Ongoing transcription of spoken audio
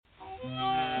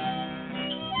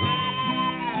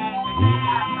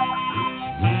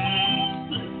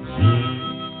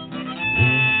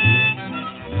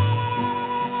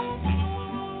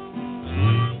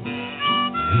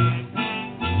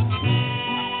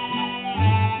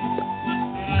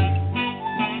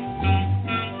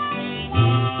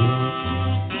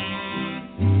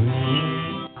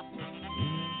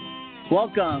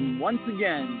Welcome once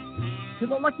again to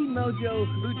the Lucky Mojo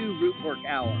Hoodoo Rootwork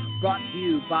Hour, brought to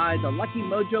you by the Lucky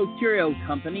Mojo Curio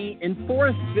Company in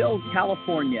Forestville,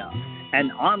 California,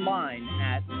 and online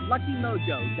at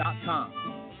luckymojo.com.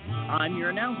 I'm your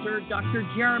announcer, Dr.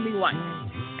 Jeremy White,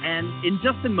 and in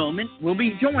just a moment, we'll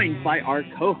be joined by our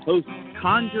co-host,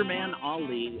 ConjureMan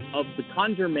Ali of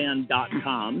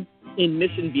theconjureman.com in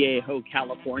Mission Viejo,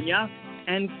 California,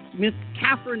 and Miss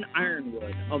Catherine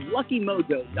Ironwood of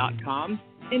LuckyMojo.com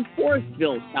in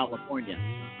Forestville, California.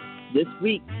 This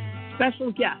week,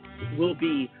 special guest will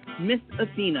be Miss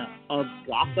Athena of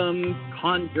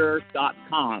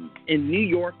GothamConjure.com in New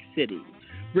York City,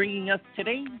 bringing us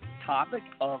today's topic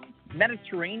of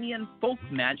Mediterranean Folk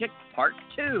Magic Part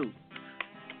 2.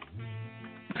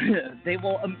 They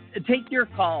will take your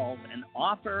calls and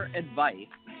offer advice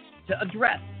to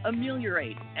address,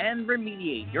 ameliorate, and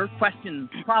remediate your questions,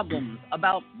 problems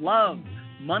about love,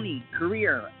 money,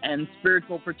 career, and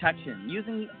spiritual protection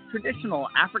using traditional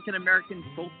African-American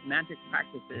folk magic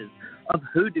practices of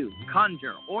hoodoo,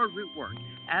 conjure, or rootwork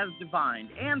as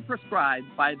divined and prescribed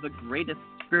by the greatest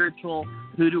spiritual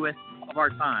hoodooists of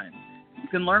our time. You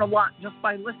can learn a lot just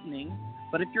by listening,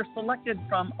 but if you're selected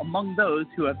from among those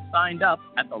who have signed up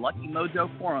at the Lucky Mojo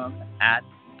Forum at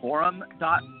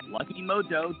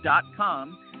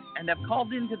forum.luckymojo.com and have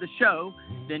called into the show,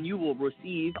 then you will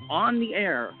receive on the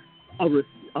air a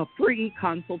free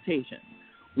consultation.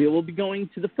 We will be going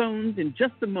to the phones in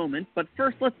just a moment, but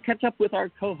first let's catch up with our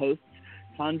co-hosts,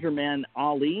 ConjureMan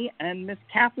Ali and Miss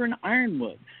Catherine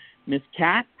Ironwood. Miss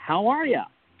Cat, how are you?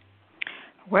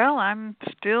 Well, I'm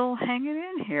still hanging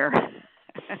in here.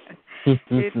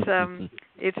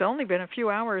 It's only been a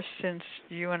few hours since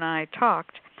you and I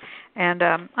talked, and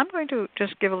I'm going to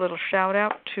just give a little shout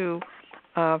out to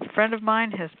a friend of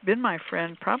mine, has been my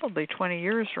friend probably 20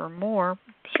 years or more,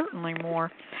 certainly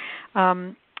more,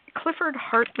 Clifford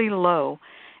Hartley Lowe.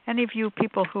 Any of you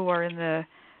people who are in the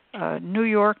New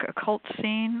York occult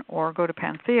scene or go to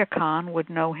PantheaCon would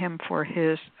know him for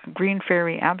his Green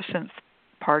Fairy Absinthe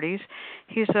parties.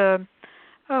 He's a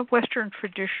Western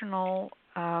traditional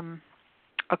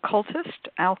occultist,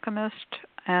 alchemist,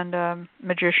 and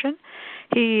magician.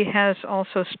 He has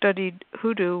also studied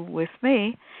hoodoo with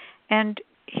me, and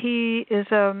he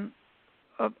is a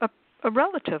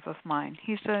relative of mine.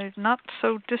 He's a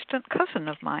not-so-distant cousin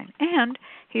of mine, and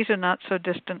he's a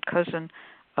not-so-distant cousin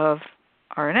of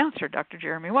our announcer, Dr.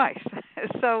 Jeremy Weiss.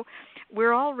 So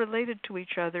we're all related to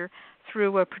each other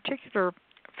through a particular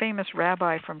famous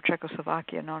rabbi from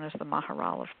Czechoslovakia known as the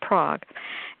Maharal of Prague.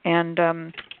 And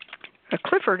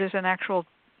Clifford is an actual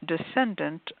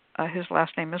descendant. His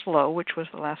last name is Lowe, which was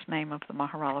the last name of the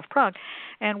Maharal of Prague.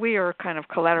 And we are kind of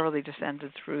collaterally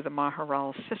descended through the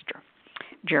Maharal's sister,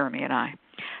 Jeremy and I.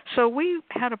 So we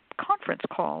had a conference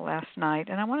call last night,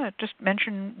 and I want to just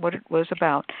mention what it was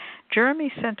about.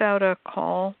 Jeremy sent out a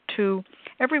call to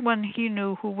everyone he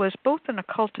knew who was both an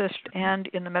occultist and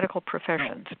in the medical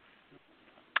professions,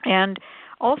 and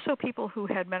also people who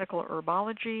had medical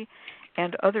herbology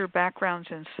and other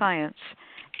backgrounds in science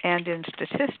and in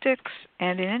statistics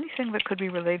and in anything that could be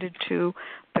related to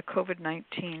the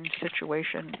COVID-19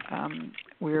 situation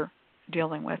we're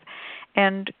dealing with.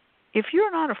 And if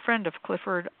you're not a friend of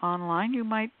Clifford online, you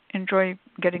might enjoy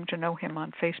getting to know him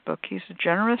on Facebook. He's a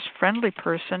generous, friendly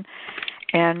person.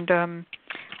 And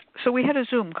so we had a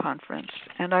Zoom conference,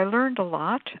 and I learned a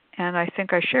lot, and I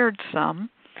think I shared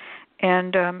some.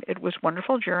 And it was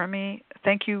wonderful. Jeremy,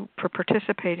 thank you for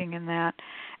participating in that.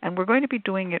 And we're going to be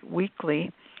doing it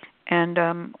weekly. And,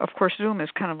 of course, Zoom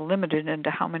is kind of limited into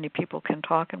how many people can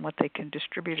talk and what they can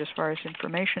distribute as far as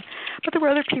information. But there were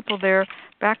other people there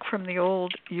back from the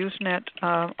old Usenet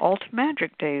alt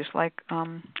magic days, like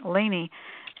Lainey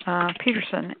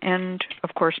Peterson and,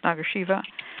 of course, Nagashiva.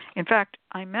 In fact,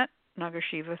 I met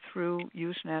Nagashiva through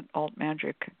Usenet alt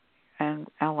magic and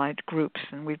allied groups,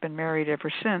 and we've been married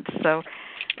ever since. So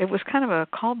it was kind of a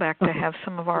callback to have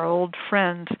some of our old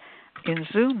friends in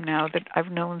Zoom now that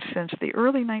I've known since the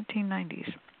early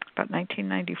 1990s. About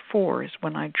 1994 is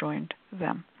when I joined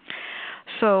them.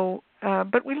 So,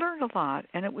 but we learned a lot,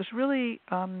 and it was really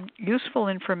useful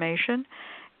information.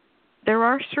 There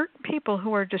are certain people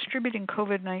who are distributing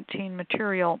COVID-19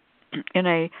 material in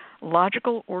a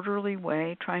logical, orderly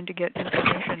way, trying to get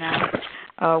information out,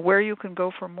 where you can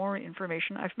go for more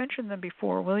information. I've mentioned them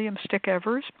before, William Stick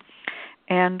Evers,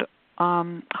 and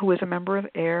who is a member of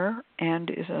AIR and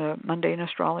is a mundane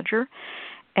astrologer,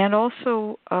 and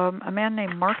also a man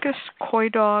named Marcus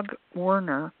Coydog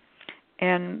Werner.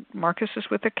 And Marcus is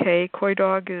with a K.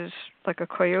 Coydog is like a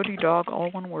coyote dog, all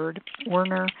one word.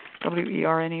 Werner,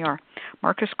 W-E-R-N-E-R.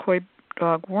 Marcus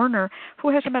Coydog Werner, who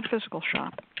has a metaphysical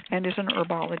shop. and is an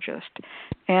herbologist.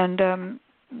 And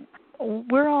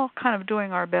we're all kind of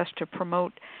doing our best to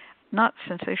promote not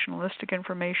sensationalistic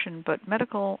information, but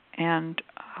medical and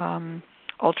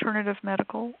alternative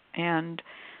medical and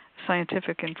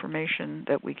scientific information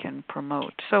that we can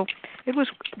promote. So it was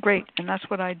great, and that's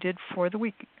what I did for the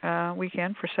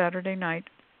weekend, for Saturday night.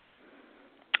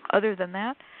 Other than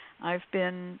that, I've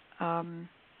been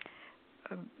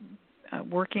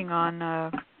working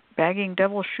on bagging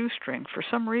devil's shoestring. For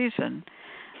some reason,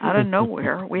 out of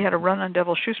nowhere, we had a run on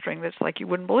devil's shoestring that's like you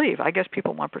wouldn't believe. I guess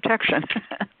people want protection.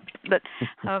 But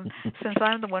since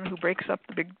I'm the one who breaks up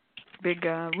the big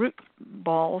root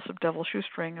balls of devil's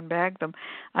shoestring and bag them,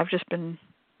 I've just been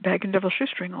bagging devil's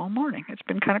shoestring all morning. It's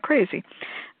been kind of crazy.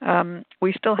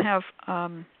 We still have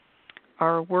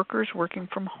our workers working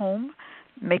from home,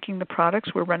 making the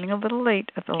products. We're running a little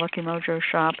late at the Lucky Mojo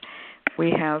shop.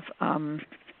 We have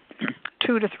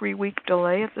 2 to 3 week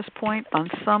delay at this point on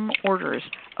some orders.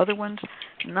 Other ones,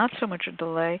 not so much a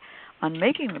delay on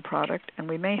making the product, and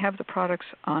we may have the products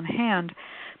on hand,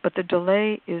 but the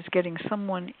delay is getting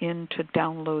someone in to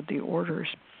download the orders.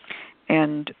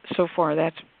 And so far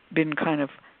that's been kind of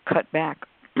cut back.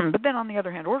 But then on the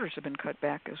other hand, orders have been cut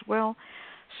back as well.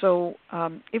 So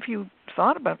if you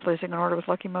thought about placing an order with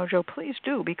Lucky Mojo, please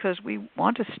do, because we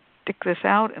want to stick this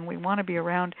out and we want to be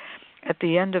around at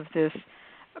the end of this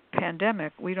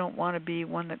pandemic. We don't want to be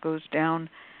one that goes down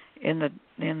in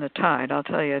the tide. I'll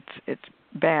tell you, it's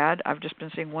bad. I've just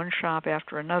been seeing one shop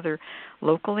after another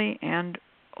locally, and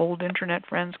old internet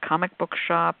friends, comic book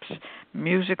shops,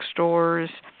 music stores,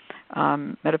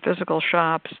 metaphysical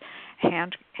shops,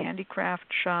 handicraft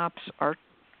shops, art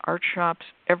shops.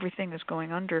 Everything is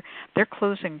going under. They're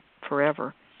closing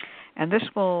forever. And this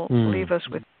will leave us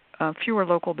with fewer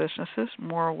local businesses.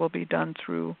 More will be done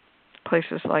through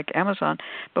places like Amazon.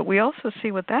 But we also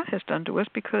see what that has done to us,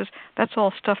 because that's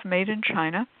all stuff made in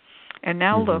China. And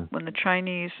now look, when the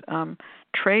Chinese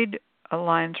trade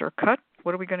lines are cut,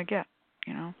 what are we going to get?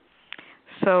 You know,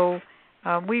 so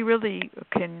we really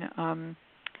can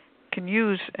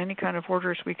use any kind of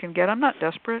orders we can get. I'm not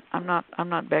desperate. I'm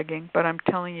not begging, but I'm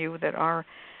telling you that our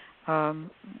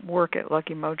work at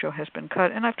Lucky Mojo has been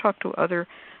cut. And I've talked to other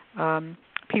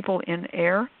people in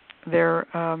air. Their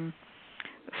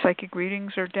psychic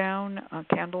readings are down.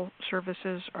 Candle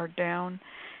services are down.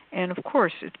 And, of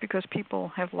course, it's because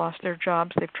people have lost their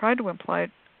jobs. They've tried to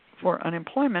apply for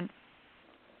unemployment.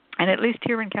 And at least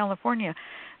here in California,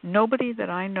 nobody that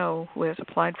I know who has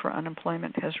applied for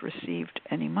unemployment has received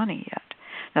any money yet.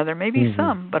 Now, there may be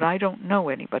some, but I don't know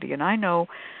anybody. And I know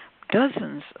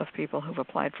dozens of people who've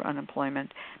applied for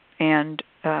unemployment. And,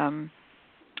 it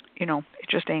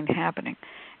just ain't happening.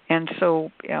 And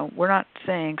so we're not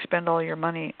saying spend all your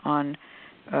money on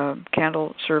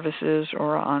candle services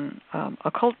or on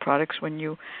occult products when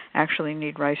you actually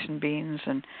need rice and beans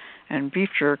and beef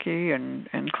jerky and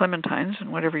clementines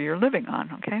and whatever you're living on,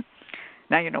 okay?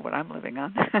 Now you know what I'm living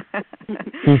on.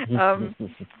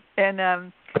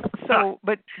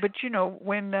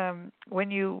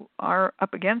 When you are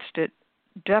up against it,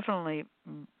 definitely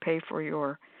pay for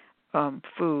your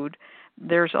food.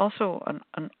 There's also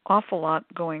an awful lot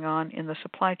going on in the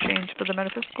supply chains for the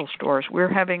metaphysical stores.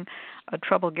 We're having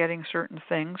trouble getting certain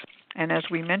things, and as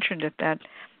we mentioned at that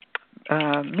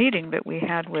meeting that we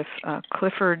had with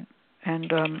Clifford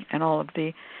and all of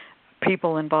the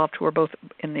people involved who are both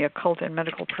in the occult and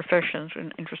medical professions,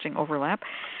 an interesting overlap.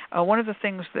 One of the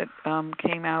things that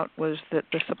came out was that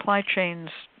the supply chains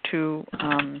to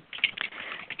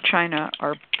China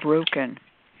are broken,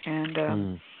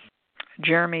 and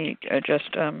Jeremy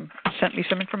just sent me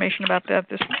some information about that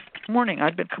this morning.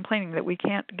 I've been complaining that we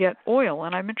can't get oil,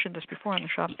 and I mentioned this before on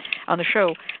the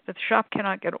show, that the shop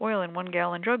cannot get oil in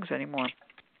 1-gallon jugs anymore.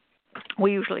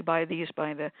 We usually buy these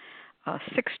by the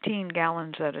 16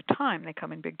 gallons at a time. They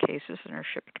come in big cases and are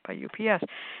shipped by UPS.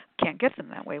 Can't get them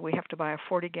that way. We have to buy a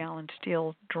 40-gallon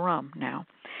steel drum now.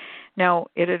 Now,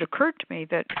 it had occurred to me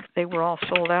that they were all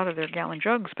sold out of their gallon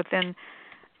jugs, but then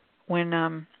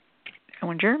when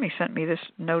Jeremy sent me this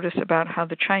notice about how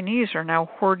the Chinese are now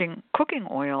hoarding cooking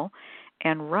oil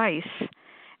and rice,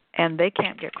 and they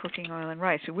can't get cooking oil and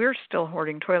rice. We're still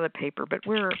hoarding toilet paper, but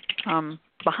we're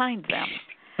behind them.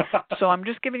 So I'm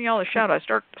just giving you all a shout out.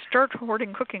 Start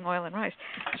hoarding cooking oil and rice.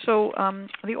 So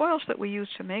the oils that we use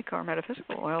to make our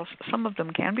metaphysical oils, some of them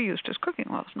can be used as cooking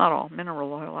oils. Not all.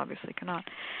 Mineral oil obviously cannot.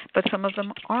 But some of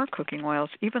them are cooking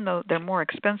oils, even though they're more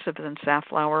expensive than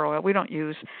safflower oil. We don't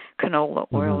use canola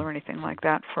oil or anything like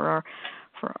that for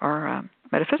our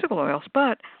metaphysical oils.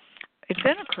 But it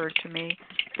then occurred to me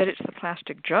that it's the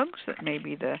plastic jugs that may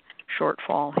be the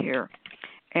shortfall here.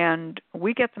 And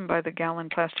we get them by the gallon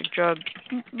plastic jug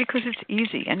because it's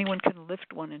easy. Anyone can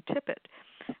lift one and tip it.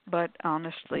 But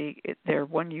honestly, they're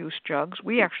one-use jugs.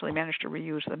 We actually managed to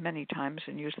reuse them many times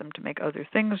and use them to make other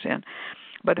things in.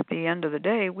 But at the end of the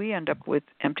day, we end up with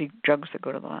empty jugs that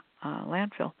go to the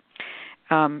landfill.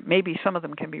 Maybe some of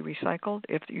them can be recycled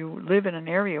if you live in an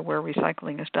area where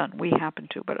recycling is done. We happen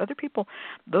to. But other people,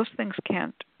 those things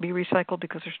can't be recycled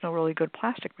because there's no really good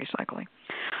plastic recycling.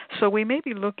 So we may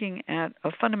be looking at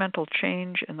a fundamental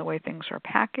change in the way things are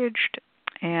packaged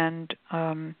and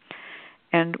in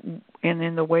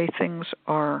the way things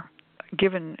are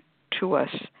given to us.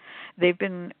 They've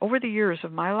been, over the years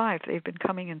of my life, they've been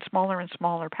coming in smaller and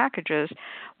smaller packages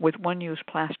with one-use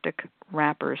plastic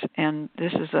wrappers. And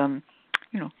this is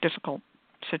difficult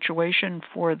situation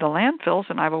for the landfills,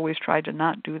 and I've always tried to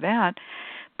not do that.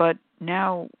 But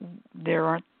now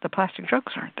the plastic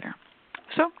jugs aren't there.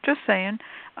 So just saying,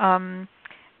 and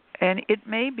it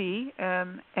may be,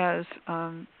 as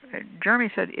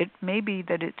Jeremy said, it may be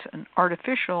that it's an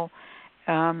artificial,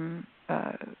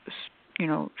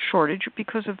 shortage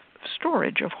because of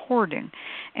storage, of hoarding,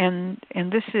 and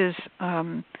this is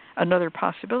another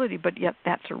possibility. But yet,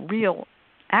 that's a real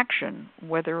action,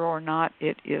 whether or not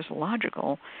it is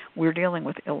logical. We're dealing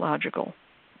with illogical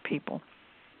people.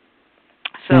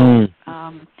 So,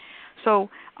 so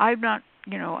I'm not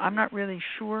really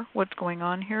sure what's going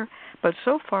on here, but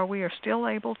so far we are still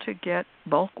able to get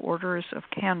bulk orders of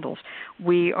candles.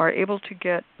 We are able to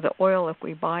get the oil if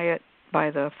we buy it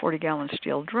by the 40-gallon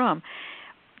steel drum.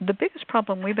 The biggest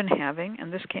problem we've been having,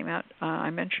 and this came out, I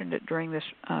mentioned it during this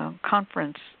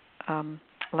conference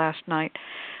last night,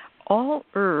 all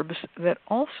herbs that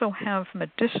also have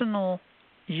medicinal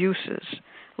uses,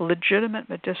 legitimate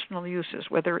medicinal uses,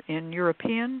 whether in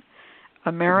European,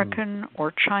 American,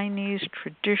 or Chinese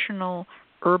traditional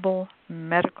herbal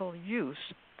medical use,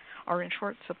 are in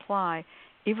short supply,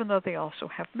 even though they also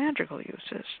have magical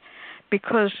uses,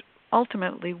 because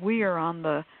ultimately we are on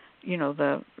the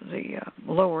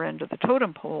lower end of the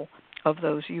totem pole of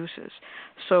those uses.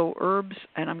 So herbs,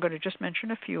 and I'm going to just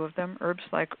mention a few of them, herbs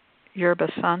like yerba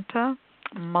santa,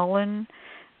 mullein,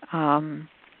 and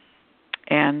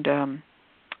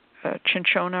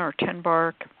cinchona or ten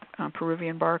bark,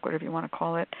 Peruvian bark, whatever you want to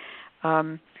call it.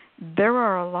 There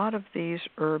are a lot of these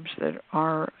herbs that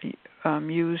are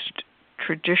used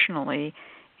traditionally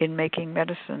in making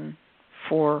medicine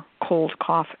for cold,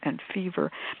 cough, and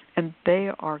fever, and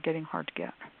they are getting hard to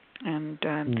get. And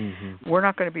we're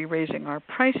not going to be raising our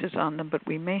prices on them, but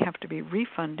we may have to be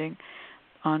refunding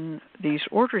on these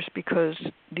orders because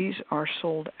these are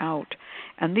sold out.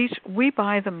 And these, we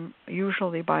buy them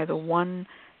usually by the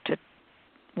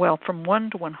from 1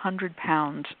 to 100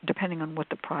 pounds, depending on what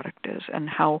the product is and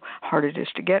how hard it is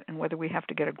to get and whether we have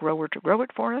to get a grower to grow it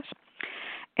for us.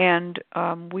 And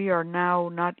we are now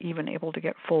not even able to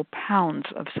get full pounds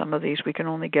of some of these. We can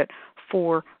only get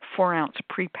 4-ounce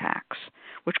pre-packs,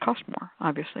 which cost more,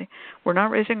 obviously. We're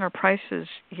not raising our prices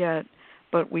yet,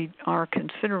 but we are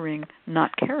considering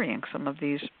not carrying some of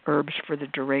these herbs for the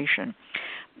duration.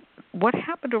 What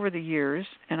happened over the years,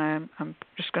 and I'm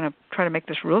just going to try to make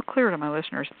this real clear to my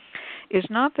listeners, is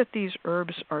not that these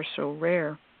herbs are so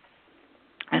rare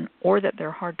or that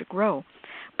they're hard to grow,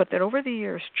 but that over the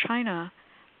years China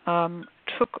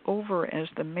took over as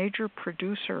the major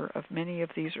producer of many of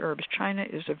these herbs. China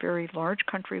is a very large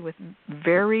country with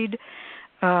varied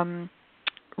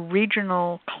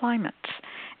regional climates.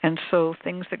 And so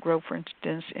things that grow, for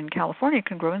instance, in California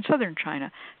can grow in southern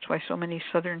China. That's why so many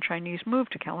southern Chinese move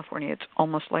to California. It's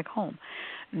almost like home.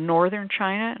 Northern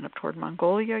China and up toward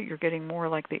Mongolia, you're getting more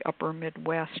like the upper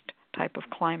Midwest type of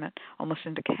climate, almost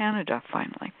into Canada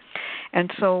finally.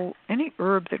 And so any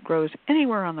herb that grows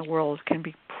anywhere on the world can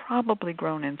be probably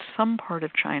grown in some part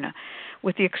of China,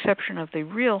 with the exception of the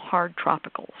real hard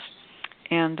tropicals.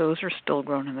 And those are still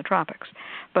grown in the tropics.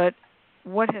 But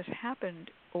what has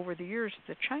happened over the years is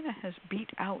that China has beat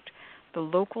out the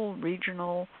local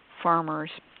regional farmers,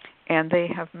 and they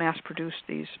have mass-produced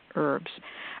these herbs.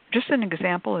 Just an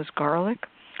example is garlic.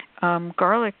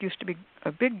 Garlic used to be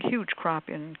a big, huge crop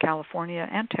in California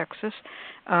and Texas.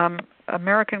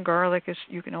 American garlic is,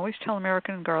 you can always tell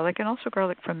American garlic, and also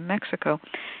garlic from Mexico,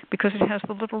 because it has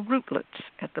the little rootlets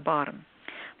at the bottom.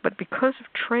 But because of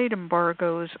trade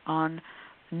embargoes on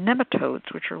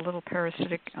nematodes, which are little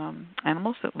parasitic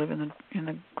animals that live in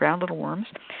the ground, little worms,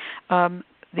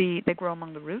 they grow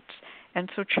among the roots. And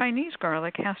so Chinese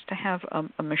garlic has to have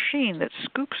a machine that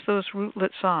scoops those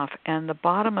rootlets off, and the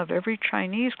bottom of every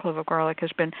Chinese clove of garlic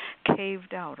has been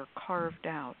caved out or carved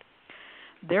out.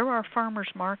 there are farmers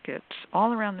markets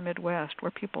all around the Midwest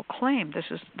where people claim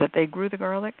that they grew the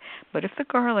garlic, but if the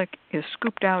garlic is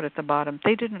scooped out at the bottom,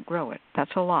 they didn't grow it.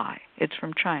 That's a lie. It's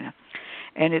from China.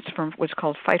 And it's from what's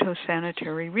called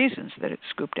phytosanitary reasons that it's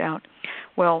scooped out.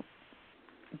 Well,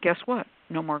 guess what?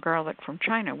 No more garlic from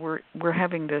China. We're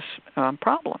having this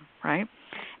problem, right?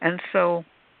 And so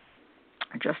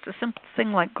just a simple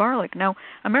thing like garlic. Now,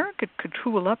 America could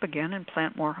tool up again and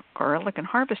plant more garlic and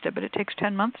harvest it, but it takes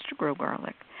 10 months to grow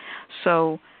garlic.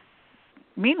 So,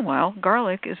 meanwhile,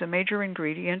 garlic is a major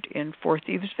ingredient in Four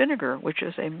Thieves vinegar, which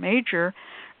is a major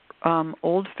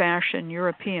old-fashioned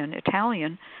European,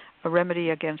 Italian remedy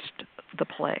against the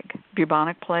plague,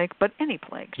 bubonic plague, but any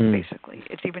plague, basically.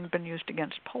 It's even been used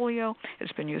against polio.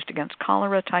 It's been used against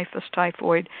cholera, typhus,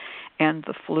 typhoid, and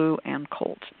the flu and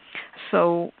colds.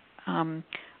 So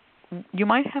you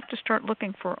might have to start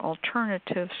looking for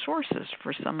alternative sources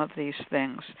for some of these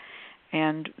things.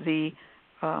 And the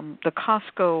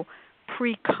Costco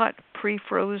pre-cut,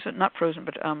 pre-frozen, not frozen,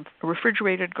 but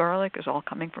refrigerated garlic is all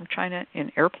coming from China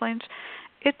in airplanes.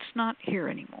 It's not here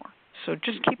anymore. So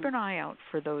just keep an eye out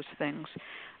for those things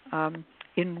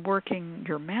in working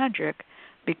your magic,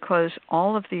 because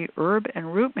all of the herb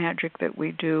and root magic that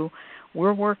we do,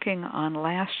 we're working on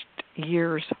last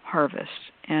year's harvest,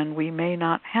 and we may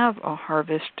not have a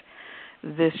harvest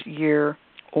this year,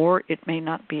 or it may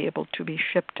not be able to be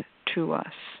shipped to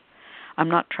us. I'm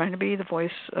not trying to be the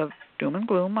voice of doom and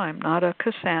gloom. I'm not a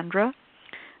Cassandra.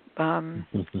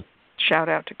 Shout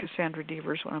out to Cassandra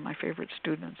Devers, one of my favorite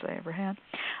students I ever had,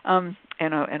 and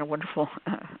a wonderful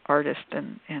artist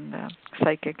and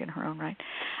psychic in her own right.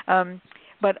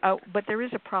 But there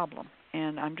is a problem,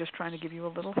 and I'm just trying to give you a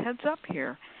little heads up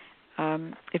here.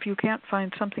 If you can't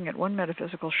find something at one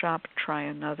metaphysical shop, try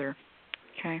another.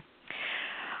 Okay.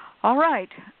 All right.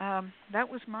 That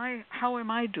was my how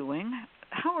am I doing?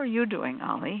 How are you doing,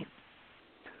 Ali?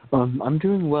 I'm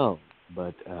doing well.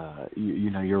 But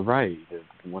you're right.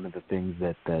 One of the things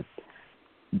that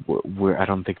where I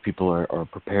don't think people are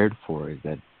prepared for is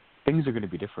that things are going to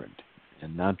be different,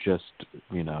 and not just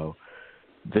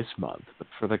this month, but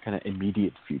for the kind of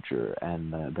immediate future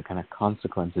and the kind of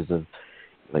consequences of,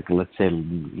 like, let's say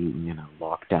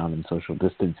lockdown and social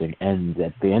distancing ends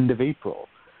at the end of April.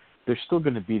 There's still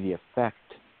going to be the effect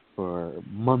for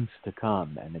months to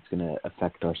come, and it's going to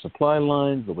affect our supply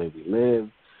lines, the way we live.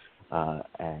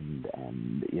 And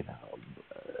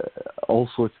all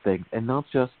sorts of things, and not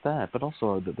just that, but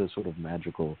also the sort of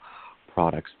magical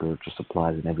products, spiritual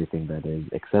supplies, and everything that is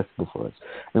accessible for us.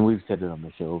 And we've said it on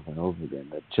the show over and over again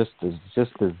that just as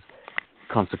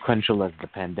consequential as the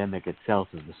pandemic itself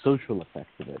is the social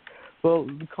effects of it. Well,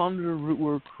 the conjure, root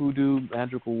work, hoodoo,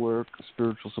 magical work,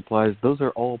 spiritual supplies, those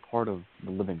are all part of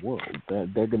the living world.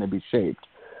 They're going to be shaped.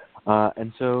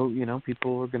 And so,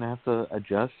 people are going to have to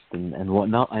adjust and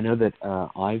whatnot. I know that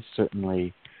I've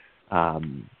certainly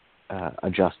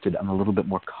adjusted. I'm a little bit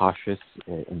more cautious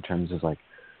in terms of, like,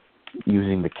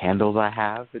 using the candles I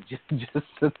have, just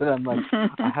so that I'm like,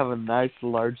 I have a nice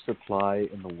large supply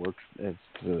in the works,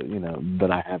 that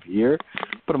I have here.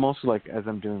 But I'm also like, as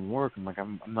I'm doing work, I'm like,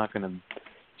 I'm not going to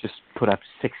just put up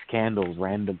 6 candles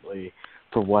randomly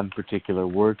for one particular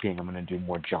working. I'm going to do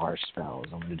more jar spells.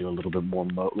 I'm going to do a little bit more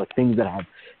like things that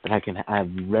I can have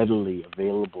readily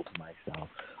available to myself,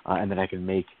 and that I can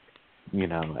make,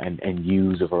 and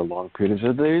use over a long period.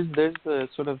 So there's a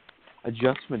sort of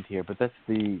adjustment here, but that's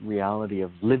the reality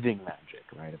of living magic,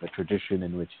 right? Of a tradition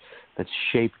in which that's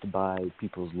shaped by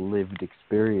people's lived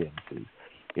experiences.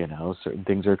 Certain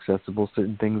things are accessible,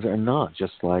 certain things are not.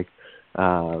 Just like,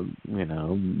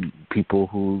 people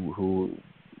who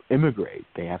immigrate,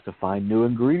 they have to find new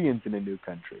ingredients in a new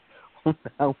country.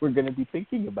 Now we're going to be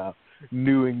thinking about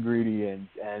new ingredients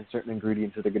and certain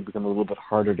ingredients that are going to become a little bit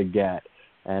harder to get,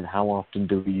 and how often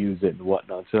do we use it and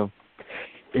whatnot. So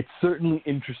it's certainly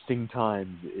interesting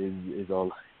times is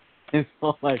all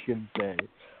I can say.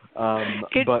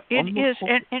 But it is,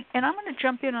 and I'm going to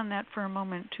jump in on that for a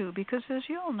moment too, because as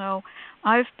you all know,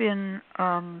 I've been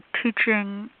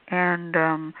teaching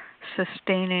and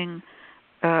sustaining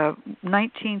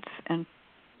 19th and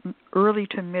early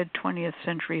to mid 20th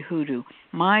century hoodoo.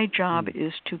 My job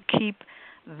is to keep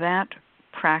that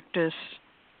practice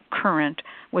current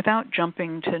without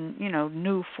jumping to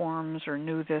new forms or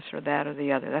new this or that or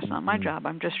the other. That's not my job.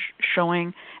 I'm just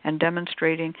showing and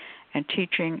demonstrating and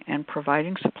teaching and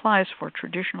providing supplies for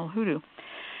traditional hoodoo.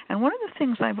 And one of the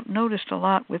things I've noticed a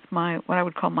lot with my what I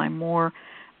would call my more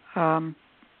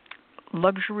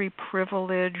luxury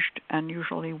privileged and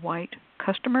usually white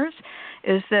customers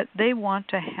is that they want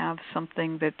to have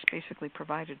something that's basically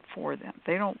provided for them.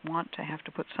 They don't want to have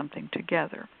to put something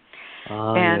together.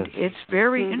 And Yes. it's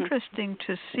very interesting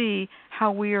to see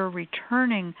how we are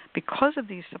returning because of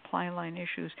these supply line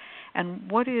issues,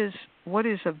 and what is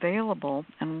available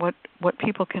and what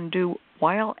people can do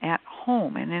while at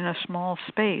home and in a small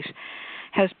space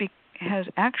has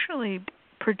actually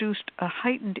produced a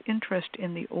heightened interest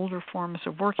in the older forms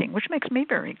of working, which makes me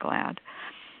very glad.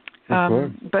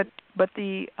 But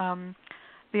the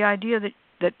idea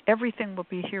that everything will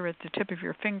be here at the tip of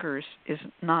your fingers is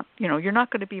not, you're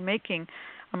not going to be making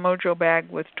a Mojo bag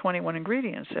with 21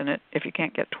 ingredients in it. If you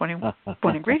can't get 21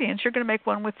 ingredients, you're going to make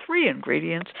one with 3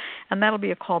 ingredients, and that'll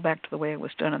be a callback to the way it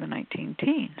was done in the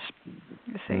 19-teens.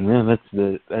 You see? Yeah,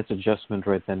 that's adjustment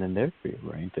right then and there for you,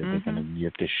 right? That you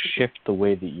have to shift the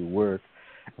way that you work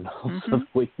and also the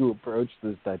way you approach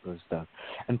this type of stuff.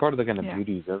 And part of the kind of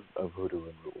beauties of Hoodoo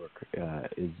and Rootwork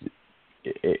is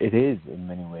it is in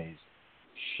many ways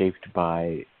shaped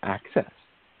by access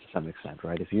to some extent,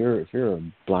 right? If you're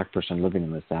a black person living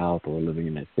in the South or living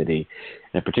in a city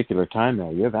in a particular time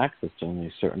there, you have access to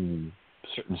only certain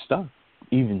stuff.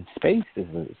 Even space is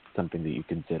something that you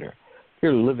consider. If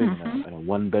you're living in a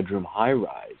one-bedroom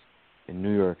high-rise in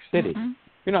New York City,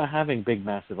 you're not having big,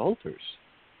 massive altars,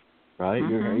 right?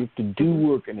 You have to do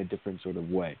work in a different sort of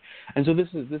way. And so this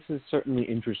is certainly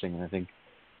interesting, and I think,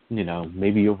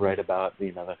 maybe you'll write about,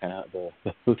 the kind of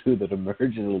the Hoodoo that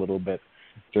emerges a little bit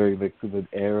during the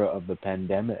era of the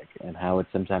pandemic and how it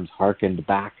sometimes harkened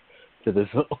back to this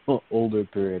older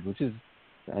period, which is,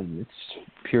 it's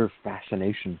pure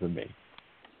fascination for me.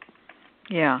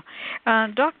 Yeah.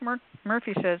 Doc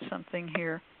Murphy said something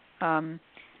here,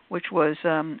 which was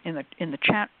in the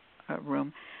chat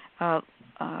room.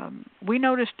 We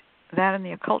noticed that in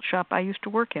the occult shop I used to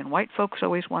work in, white folks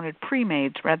always wanted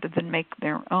pre-mades rather than make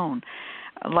their own.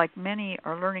 Like many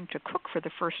are learning to cook for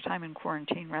the first time in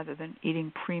quarantine rather than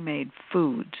eating pre-made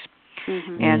foods.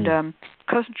 And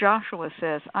Cousin Joshua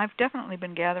says, I've definitely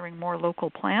been gathering more local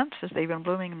plants as they've been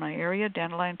blooming in my area,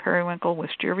 dandelion, periwinkle,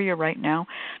 wisteria right now.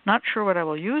 Not sure what I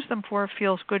will use them for.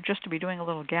 Feels good just to be doing a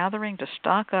little gathering to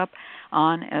stock up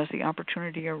on as the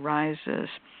opportunity arises.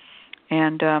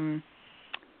 And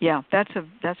yeah, that's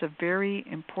a very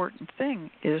important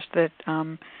thing, is that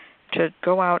to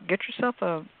go out, get yourself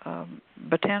a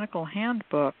botanical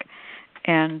handbook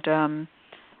and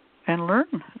learn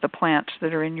the plants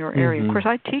that are in your area. Of course,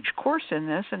 I teach course in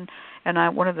this, and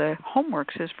one of the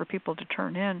homeworks is for people to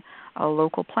turn in a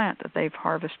local plant that they've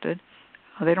harvested.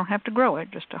 They don't have to grow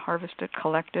it, just to harvest it,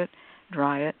 collect it,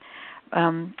 dry it.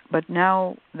 But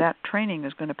now that training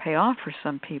is going to pay off for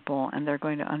some people, and they're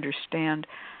going to understand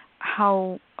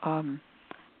how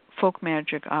folk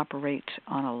magic operates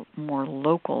on a more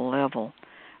local level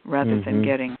rather than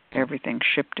getting everything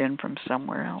shipped in from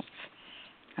somewhere else.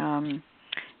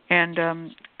 And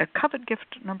a Covet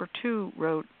Gift number 2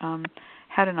 wrote,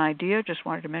 had an idea, just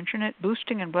wanted to mention it.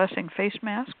 Boosting and blessing face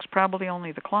masks, probably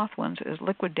only the cloth ones, as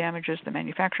liquid damages the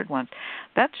manufactured ones.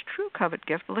 That's true, Covet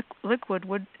Gift. Liquid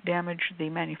would damage the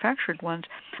manufactured ones,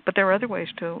 but there are other ways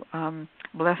to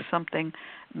bless something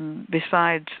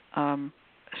besides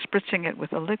spritzing it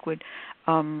with a liquid.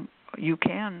 You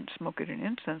can smoke it in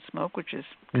incense smoke, which is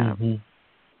kind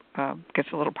of gets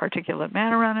a little particulate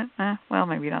matter on it. Well,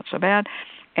 maybe not so bad.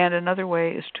 And another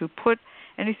way is to put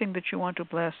anything that you want to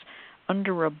bless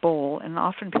under a bowl, and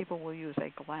often people will use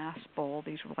a glass bowl.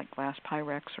 These are like glass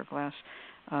Pyrex or glass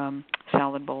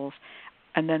salad bowls,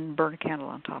 and then burn a candle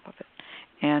on top of it.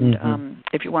 And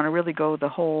if you want to really go the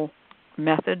whole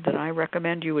method that I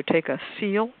recommend, you would take a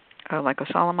seal, like a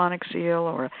Solomonic seal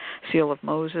or a seal of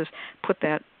Moses, put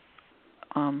that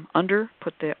under,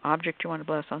 put the object you want to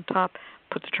bless on top,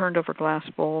 put the turned over glass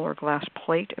bowl or glass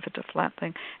plate if it's a flat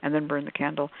thing, and then burn the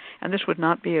candle. And this would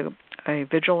not be a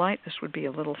vigil light. This would be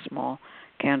a little small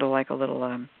candle, like a little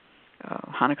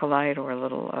Hanukkah light or a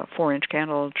little 4-inch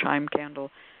candle, chime candle,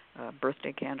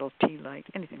 birthday candle, tea light,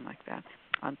 anything like that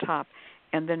on top.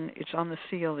 And then it's on the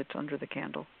seal, it's under the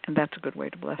candle. And that's a good way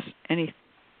to bless anything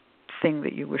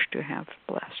that you wish to have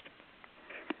blessed.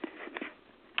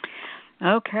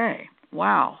 Okay.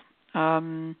 Wow.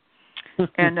 And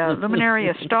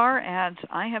Luminaria Star adds,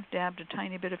 I have dabbed a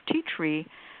tiny bit of tea tree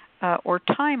or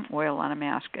thyme oil on a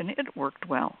mask, and it worked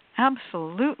well.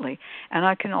 Absolutely. And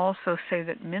I can also say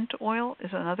that mint oil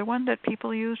is another one that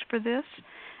people use for this,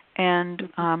 and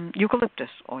eucalyptus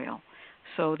oil.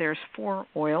 So there's 4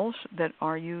 oils that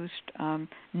are used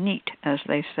neat, as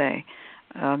they say.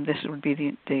 This would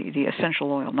be the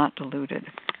essential oil, not diluted.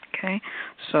 Okay?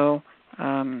 So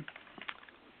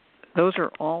those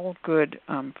are all good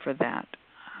for that.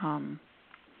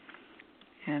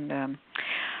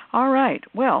 All right.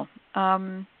 Well,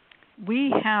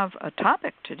 we have a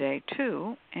topic today,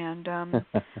 too, and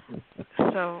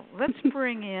so let's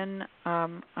bring in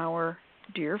our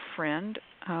dear friend,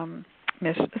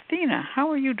 Miss Athena. How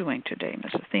are you doing today,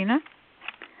 Miss Athena?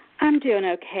 I'm doing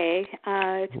okay.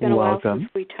 It's been a while since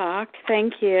we talked.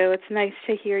 Thank you. It's nice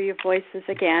to hear your voices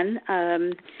again.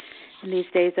 In these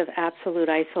days of absolute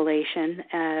isolation,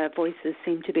 voices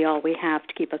seem to be all we have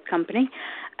to keep us company.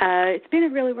 It's been a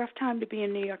really rough time to be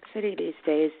in New York City these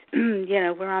days.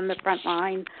 We're on the front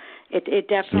line. It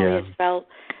definitely has felt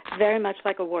very much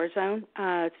like a war zone.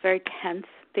 It's very tense,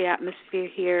 the atmosphere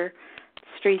here.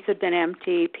 Streets have been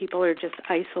empty. People are just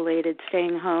isolated,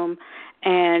 staying home.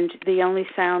 And the only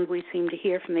sound we seem to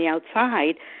hear from the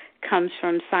outside comes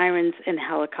from sirens and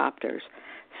helicopters.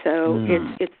 So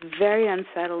it's very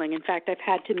unsettling. In fact, I've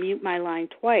had to mute my line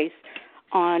twice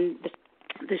on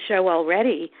the show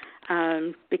already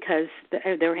because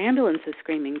there are ambulances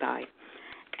screaming by.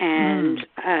 And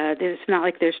there's not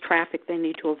like there's traffic they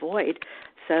need to avoid.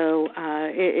 So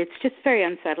it's just very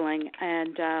unsettling.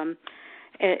 And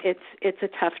it's a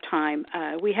tough time.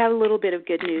 We had a little bit of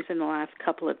good news in the last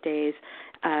couple of days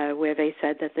where they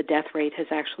said that the death rate has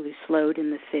actually slowed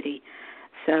in the city.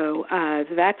 So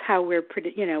that's how we're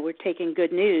taking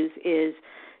good news is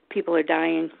people are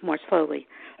dying more slowly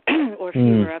or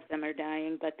fewer of them are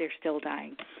dying, but they're still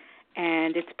dying.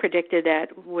 And it's predicted that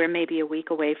we're maybe a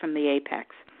week away from the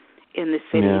apex in the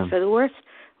city. Yeah. So the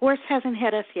worst hasn't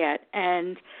hit us yet.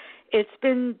 And it's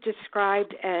been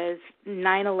described as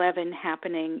 9/11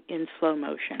 happening in slow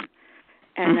motion.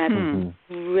 And that's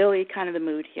really kind of the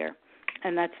mood here.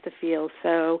 And that's the feel.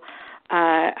 So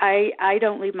I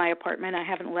don't leave my apartment. I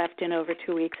haven't left in over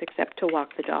 2 weeks except to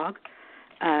walk the dog.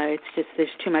 It's just there's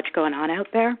too much going on out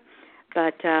there.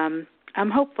 But I'm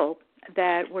hopeful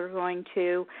that we're going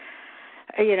to,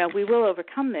 we will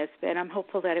overcome this, but I'm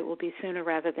hopeful that it will be sooner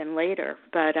rather than later.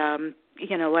 But,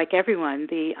 like everyone,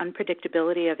 the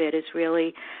unpredictability of it is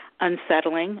really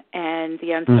unsettling, and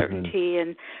the uncertainty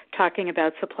and talking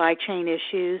about supply chain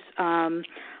issues on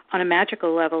a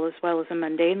magical level as well as a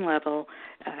mundane level,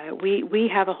 we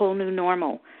have a whole new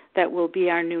normal that will be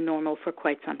our new normal for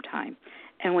quite some time.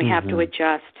 And we have to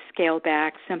adjust, scale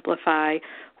back, simplify,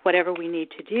 whatever we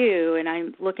need to do. And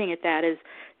I'm looking at that as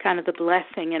kind of the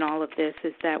blessing in all of this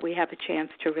is that we have a chance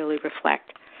to really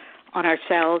reflect on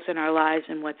ourselves and our lives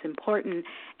and what's important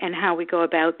and how we go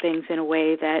about things in a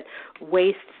way that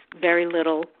wastes very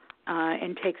little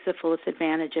and takes the fullest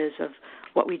advantages of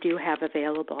what we do have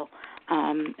available.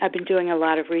 I've been doing a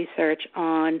lot of research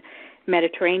on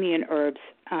Mediterranean herbs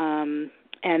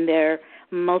and their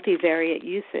multivariate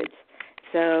usage,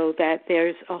 so that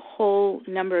there's a whole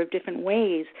number of different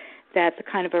ways that the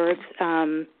kind of herbs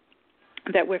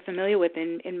that we're familiar with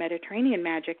in Mediterranean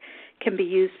magic can be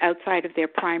used outside of their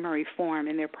primary form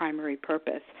and their primary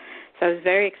purpose. So I was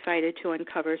very excited to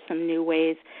uncover some new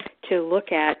ways to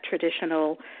look at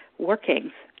traditional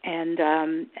workings.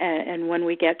 And when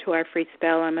we get to our free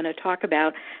spell, I'm going to talk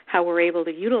about how we're able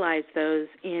to utilize those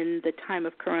in the time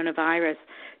of coronavirus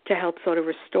to help sort of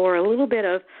restore a little bit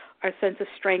of our sense of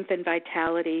strength and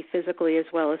vitality physically as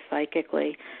well as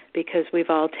psychically, because we've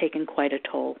all taken quite a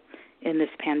toll in this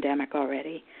pandemic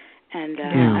already. And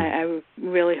I'm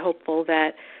really hopeful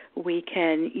that we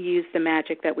can use the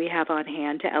magic that we have on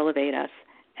hand to elevate us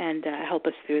and help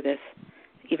us through this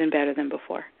even better than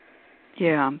before.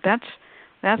 Yeah,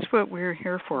 that's what we're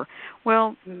here for.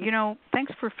 Well,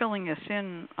 thanks for filling us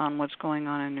in on what's going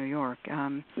on in New York.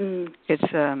 It's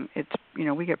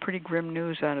we get pretty grim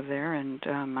news out of there, and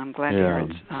I'm glad to hear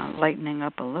it's lightening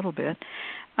up a little bit.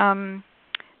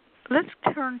 Let's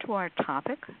turn to our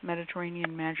topic,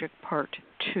 Mediterranean Magic Part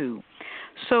 2.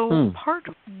 So Part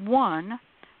 1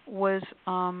 was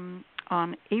on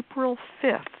April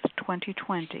 5th,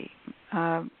 2020.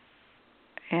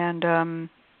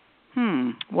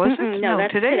 Was it? No,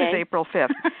 that's today is April 5th.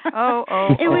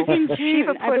 It was in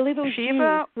June. I believe it was June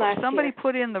last somebody year.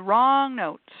 Put in the wrong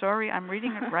note. Sorry, I'm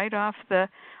reading it right off the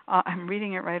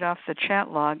chat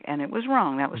log, and it was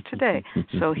wrong. That was today.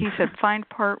 So he said, find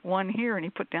Part 1 here, and he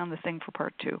put down the thing for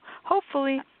Part 2.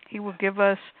 Hopefully, he will give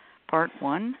us Part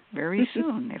 1 very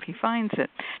soon if he finds it.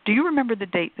 Do you remember the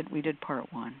date that we did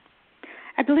Part 1?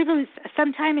 I believe it was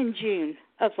sometime in June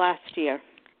of last year.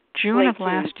 June of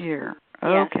last year.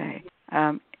 Okay.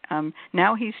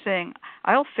 Now he's saying,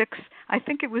 I'll fix, I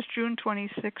think it was June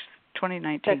 26th,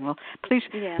 2019. Well, please,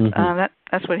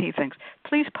 that's what he thinks.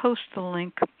 Please post the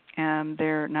link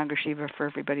there, Nagashiva, for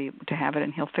everybody to have it,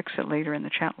 and he'll fix it later in the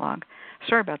chat log.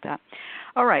 Sorry about that.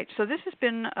 All right, so this has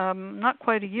been not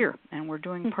quite a year, and we're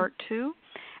doing Part 2.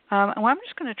 Well, I'm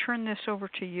just going to turn this over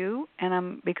to you,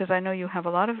 and because I know you have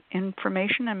a lot of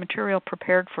information and material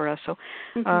prepared for us. So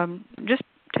just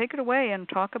take it away and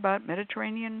talk about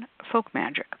Mediterranean folk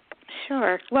magic.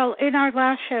 Sure. Well, in our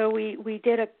last show, we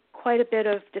did quite a bit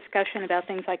of discussion about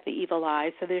things like the evil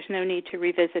eye, so there's no need to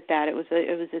revisit that. It was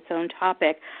its own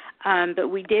topic. But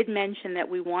we did mention that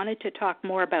we wanted to talk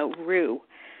more about Rue,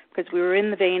 because we were in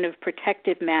the vein of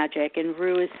protective magic, and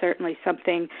Rue is certainly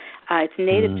something, it's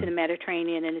native to the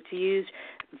Mediterranean, and it's used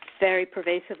very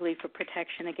pervasively for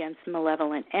protection against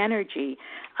malevolent energy,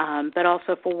 but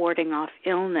also for warding off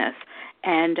illness.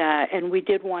 And we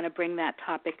did want to bring that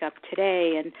topic up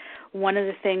today. And one of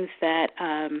the things that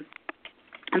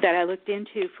I looked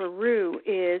into for Rue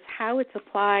is how it's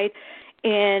applied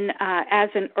in as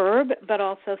an herb, but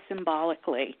also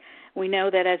symbolically. We know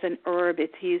that as an herb,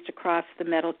 it's used across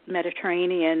the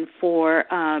Mediterranean for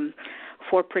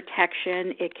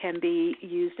protection. It can be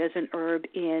used as an herb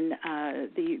in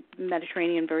the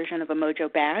Mediterranean version of a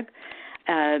Mojo bag.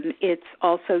 It's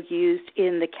also used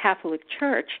in the Catholic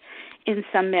Church. In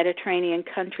some Mediterranean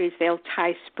countries, they'll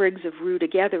tie sprigs of rue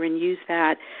together and use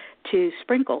that to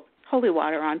sprinkle holy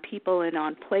water on people and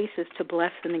on places to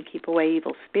bless them and keep away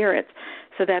evil spirits.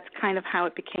 So that's kind of how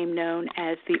it became known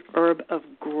as the herb of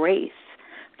grace,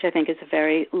 which I think is a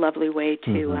very lovely way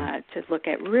to look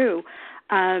at rue.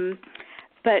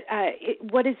 But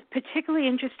what is particularly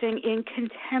interesting in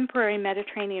contemporary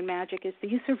Mediterranean magic is the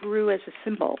use of rue as a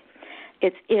symbol,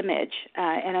 its image.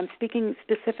 And I'm speaking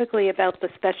specifically about the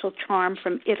special charm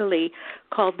from Italy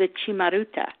called the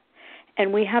Cimaruta.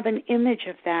 And we have an image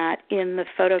of that in the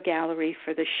photo gallery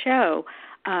for the show.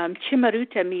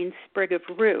 Cimaruta means sprig of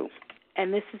rue.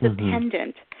 And this is a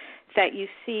pendant that you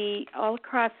see all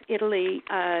across Italy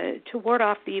to ward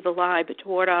off the evil eye, but to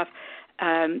ward off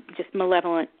just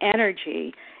malevolent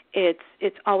energy. It's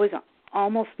always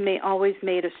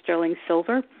made of sterling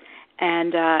silver,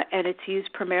 and it's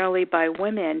used primarily by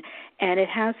women. And it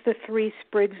has the 3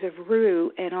 sprigs of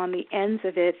rue, and on the ends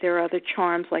of it there are other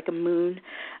charms like a moon,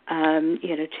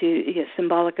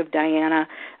 symbolic of Diana,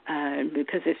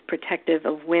 because it's protective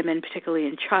of women, particularly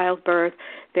in childbirth.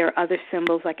 There are other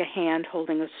symbols like a hand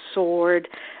holding a sword,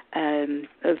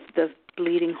 of the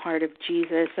bleeding heart of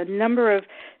Jesus. A number of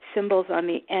symbols on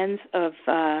the ends of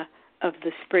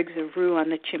the sprigs of rue on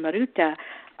the Cimaruta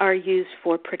are used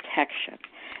for protection.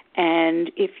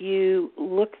 And if you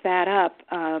look that up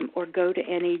or go to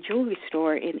any jewelry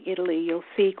store in Italy, you'll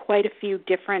see quite a few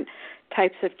different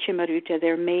types of Cimaruta.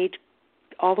 They're made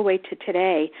all the way to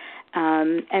today,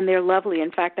 and they're lovely.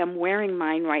 In fact, I'm wearing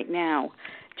mine right now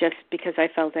just because I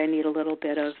felt I need a little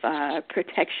bit of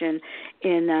protection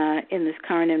in this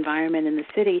current environment in the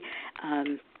city.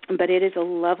 But it is a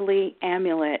lovely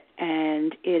amulet,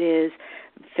 and it is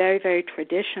very, very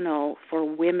traditional for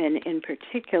women in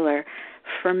particular.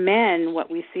 For men, what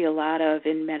we see a lot of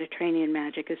in Mediterranean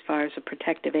magic as far as a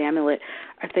protective amulet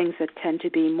are things that tend to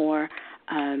be more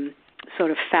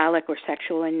sort of phallic or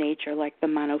sexual in nature, like the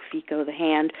mano fico, the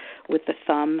hand with the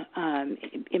thumb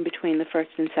in between the first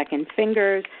and second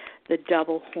fingers, the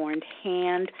double-horned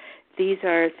hand. These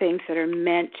are things that are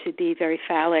meant to be very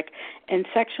phallic and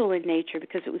sexual in nature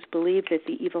because it was believed that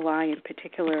the evil eye in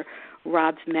particular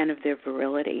robs men of their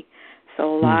virility.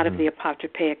 So a lot of the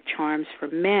apotropaic charms for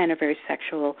men are very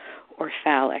sexual or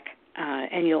phallic.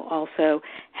 And you'll also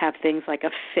have things like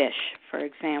a fish, for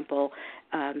example.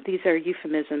 These are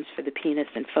euphemisms for the penis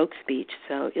in folk speech.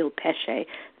 So il pesce,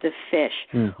 the fish,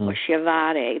 or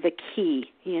schiavare, the key,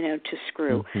 to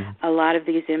screw. A lot of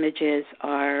these images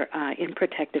are in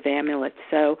protective amulets.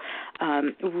 So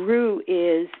rue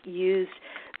is used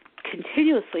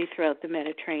continuously throughout the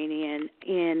Mediterranean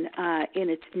in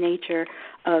its nature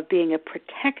of being a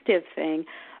protective thing.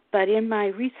 But in my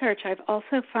research, I've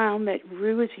also found that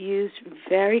rue is used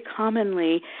very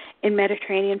commonly in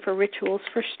Mediterranean for rituals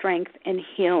for strength and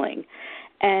healing.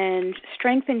 And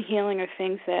strength and healing are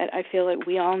things that I feel like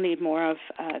we all need more of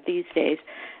these days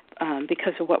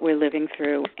because of what we're living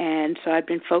through. And so I've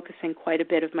been focusing quite a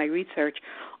bit of my research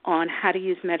on how to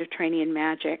use Mediterranean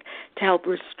magic to help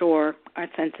restore our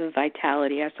sense of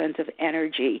vitality, our sense of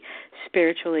energy,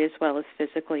 spiritually as well as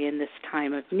physically in this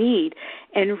time of need.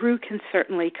 And rue can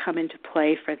certainly come into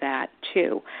play for that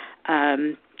too.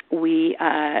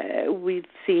 We've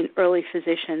seen early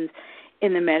physicians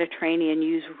in the Mediterranean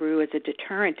use rue as a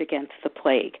deterrent against the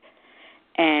plague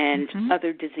and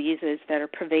other diseases that are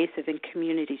pervasive in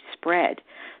community spread.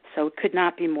 So it could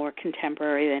not be more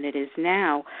contemporary than it is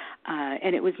now.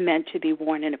 And it was meant to be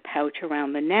worn in a pouch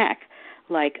around the neck,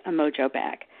 like a Mojo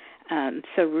bag.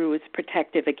 So rue is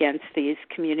protective against these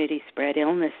community spread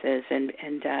illnesses and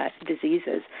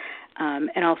diseases.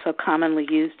 and also commonly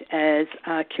used as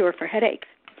a cure for headaches.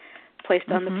 Placed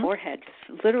on the forehead,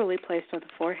 literally placed on the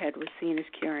forehead, was seen as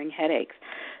curing headaches.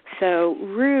 So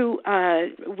rue,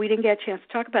 we didn't get a chance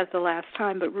to talk about it the last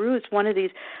time, but rue is one of these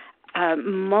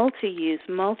multi-use,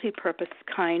 multi-purpose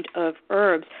kind of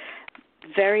herbs,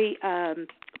 very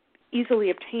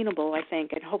easily obtainable, I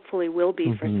think, and hopefully will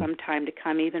be for some time to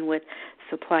come, even with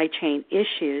supply chain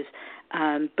issues.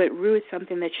 But rue is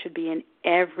something that should be in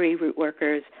every root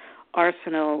worker's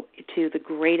arsenal to the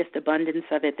greatest abundance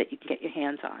of it that you can get your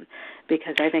hands on,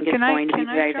 because I think it's going to be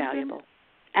very valuable.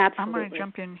 Absolutely. I'm going to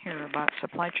jump in here about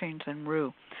supply chains and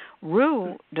rue.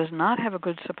 Rue does not have a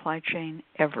good supply chain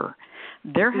ever.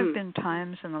 There have been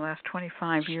times in the last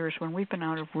 25 years when we've been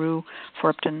out of rue for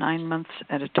up to 9 months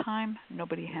at a time.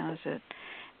 Nobody has it.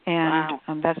 And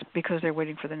that's because they're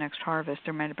waiting for the next harvest.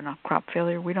 There might have been a crop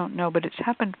failure. We don't know, but it's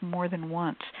happened more than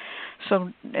once.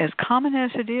 So as common as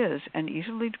it is and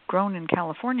easily grown in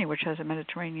California, which has a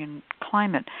Mediterranean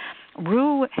climate,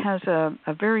 rue has a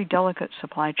very delicate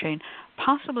supply chain,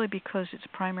 possibly because its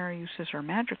primary uses are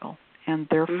magical, and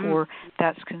therefore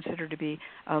that's considered to be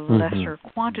a lesser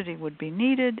quantity would be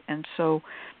needed. And so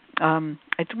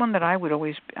it's one that I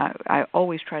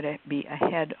always try to be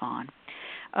ahead on.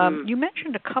 You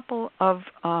mentioned a couple of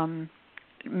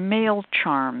male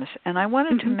charms, and I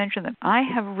wanted to mention that I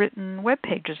have written web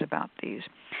pages about these,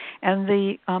 and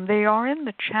they are in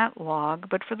the chat log.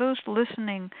 But for those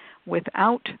listening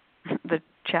without the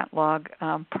chat log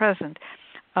present,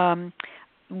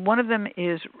 one of them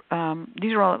is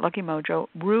these are all at Lucky Mojo,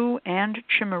 rue and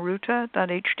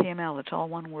chimaruta.html. It's all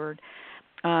one word.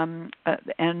 And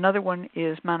another one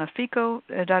is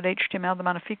manafico.html. The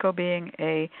manafico being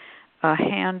a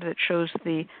hand that shows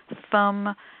the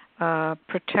thumb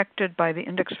protected by the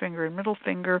index finger and middle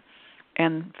finger,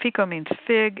 and fico means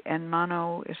fig, and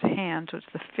mano is hand, so it's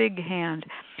the fig hand,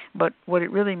 but what it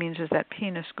really means is that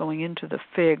penis going into the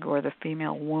fig or the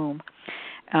female womb.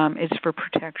 It's for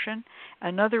protection.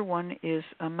 Another one is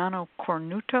a mano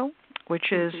cornuto,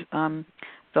 which is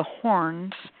the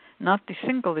horns, not the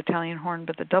single Italian horn,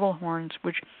 but the double horns,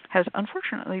 which has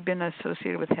unfortunately been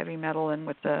associated with heavy metal and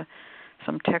with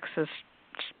some Texas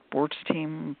sports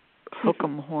team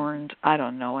hook'em horns. I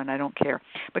don't know, and I don't care,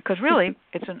 because really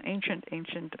it's an ancient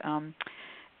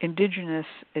indigenous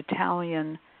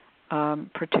Italian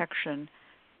protection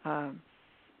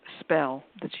spell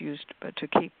that's used to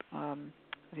keep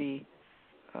the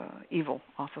evil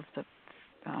off of the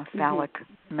phallic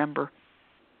member.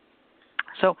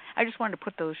 So I just wanted to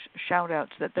put those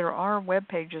shout-outs that there are web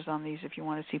pages on these if you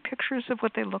want to see pictures of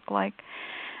what they look like,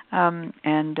 and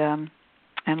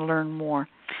learn more.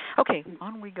 Okay,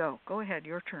 on we go. Go ahead,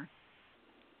 your turn.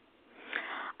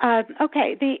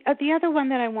 Okay, the other one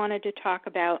that I wanted to talk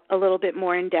about a little bit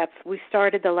more in depth, we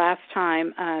started the last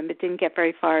time, it didn't get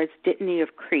very far, is Dittany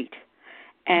of Crete.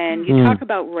 And you talk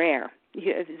about rare.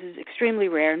 This is extremely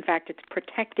rare. In fact, it's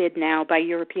protected now by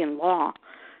European law,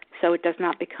 so it does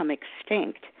not become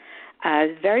extinct.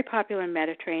 It's very popular in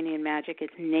Mediterranean magic.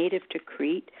 It's native to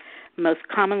Crete, most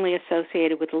commonly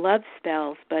associated with love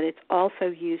spells, but it's also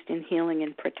used in healing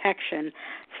and protection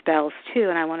spells too,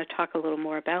 and I want to talk a little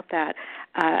more about that.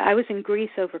 I was in Greece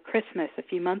over Christmas a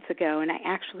few months ago, and I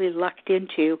actually lucked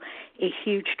into a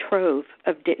huge trove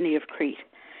of Dittany of Crete.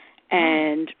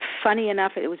 And funny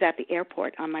enough, it was at the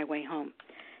airport on my way home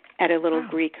at a little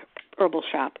Greek herbal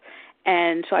shop.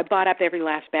 And so I bought up every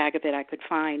last bag of it I could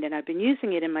find, and I've been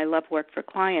using it in my love work for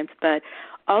clients, but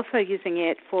also using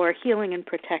it for healing and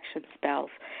protection spells.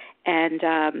 And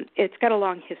it's got a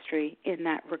long history in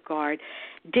that regard.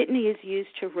 Dittany is used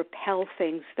to repel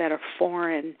things that are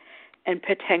foreign and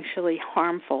potentially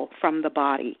harmful from the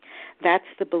body. That's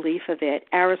the belief of it.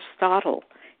 Aristotle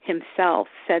himself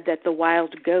said that the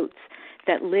wild goats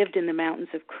that lived in the mountains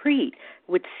of Crete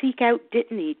would seek out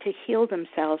Dittany to heal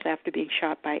themselves after being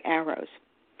shot by arrows,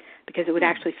 because it would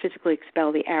actually physically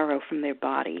expel the arrow from their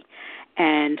body.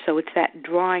 And so it's that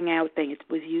drawing out thing. It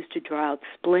was used to draw out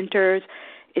splinters.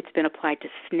 It's been applied to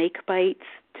snake bites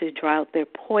to draw out their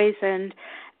poison.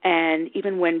 And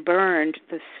even when burned,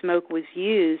 the smoke was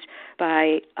used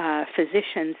by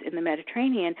physicians in the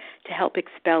Mediterranean to help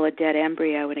expel a dead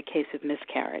embryo in a case of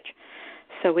miscarriage.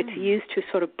 So it's used to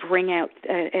sort of bring out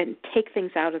and take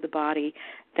things out of the body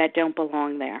that don't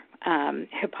belong there.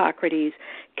 Hippocrates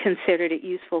considered it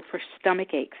useful for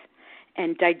stomach aches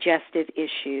and digestive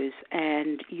issues,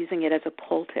 and using it as a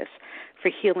poultice for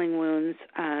healing wounds.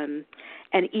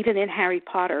 And even in Harry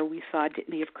Potter, we saw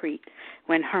Dittany of Crete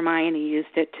when Hermione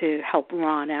used it to help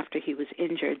Ron after he was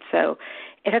injured. So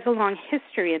it has a long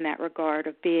history in that regard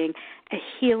of being a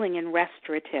healing and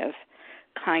restorative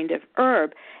kind of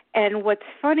herb. And what's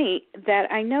funny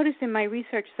that I noticed in my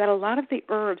research is that a lot of the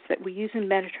herbs that we use in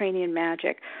Mediterranean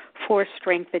magic for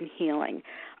strength and healing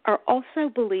are also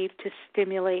believed to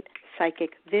stimulate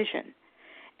psychic vision.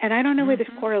 And I don't know where this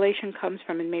correlation comes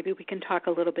from, and maybe we can talk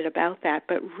a little bit about that.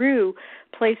 But rue,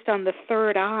 placed on the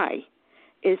third eye,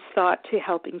 is thought to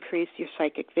help increase your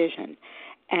psychic vision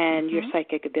and your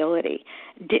psychic ability.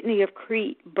 Dittany of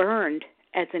Crete, burned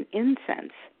as an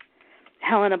incense.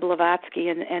 Helena Blavatsky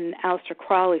and Aleister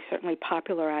Crowley certainly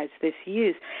popularized this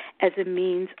use as a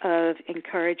means of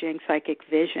encouraging psychic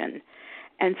vision.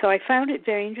 And so I found it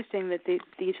very interesting that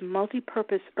these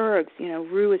multi-purpose herbs,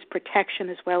 rue is protection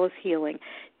as well as healing,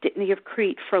 Dittany of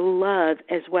Crete for love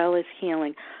as well as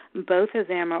healing. Both of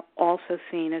them are also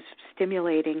seen as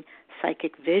stimulating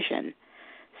psychic vision.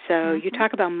 So you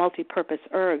talk about multi-purpose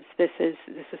herbs. This is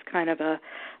kind of a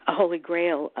holy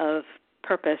grail of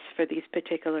purpose for these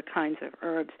particular kinds of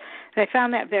herbs. And I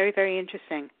found that very, very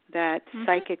interesting, that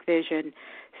psychic vision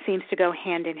seems to go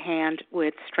hand in hand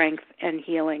with strength and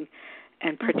healing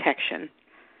and protection.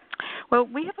 Well,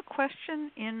 we have a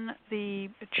question in the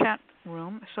chat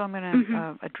room, so I'm going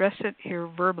to address it here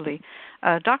verbally.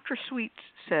 Dr. Sweet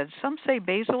said, some say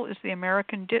basil is the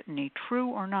American dittany. True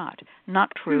or not?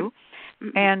 Not true.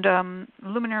 And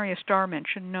Luminaria Star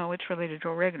mentioned, no, it's related to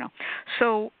oregano.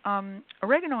 So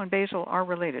oregano and basil are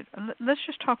related. Let's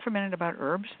just talk for a minute about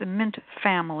herbs. The mint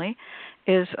family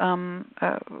is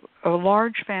a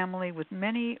large family with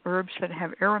many herbs that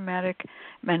have aromatic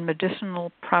and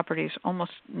medicinal properties.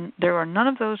 There are none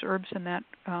of those herbs in that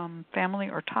family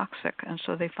are toxic, and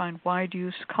so they find wide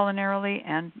use culinarily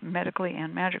and medically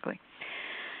and magically.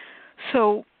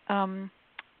 So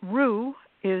rue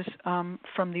is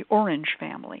from the orange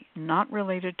family, not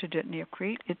related to Dittany of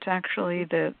Crete. It's actually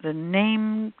the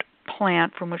named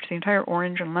plant from which the entire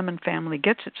orange and lemon family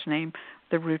gets its name,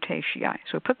 the Rutaceae.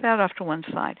 So put that off to one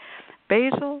side.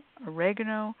 Basil,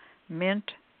 oregano, mint,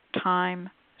 thyme,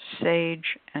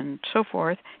 sage, and so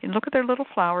forth, and look at their little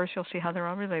flowers, you'll see how they're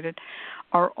all related,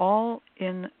 are all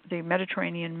in the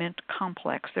Mediterranean mint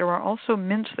complex. There are also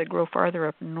mints that grow farther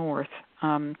up north.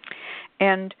 And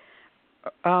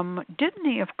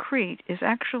Dittany of Crete is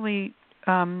actually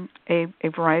a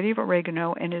variety of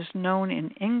oregano and is known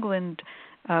in England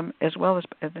as well as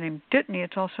the name Dittany.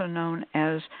 It's also known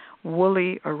as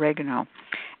woolly oregano.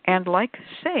 And like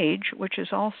sage, which is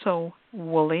also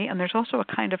woolly, and there's also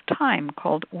a kind of thyme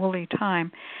called woolly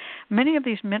thyme, many of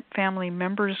these mint family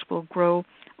members will grow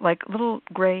like little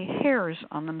gray hairs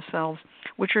on themselves,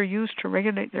 which are used to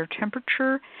regulate their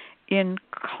temperature in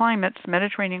climates,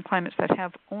 Mediterranean climates, that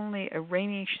have only a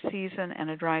rainy season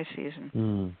and a dry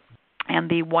season. And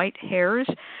the white hairs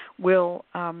will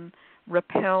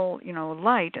repel,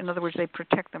 light. In other words, they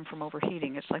protect them from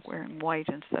overheating. It's like wearing white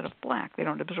instead of black. They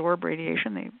don't absorb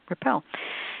radiation, they repel.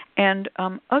 And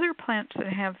other plants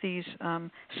that have these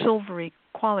silvery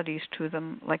qualities to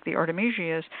them, like the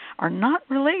artemisias, are not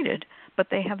related, but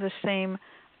they have the same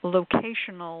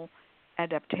locational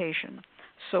adaptation.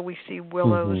 So we see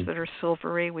willows that are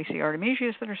silvery, we see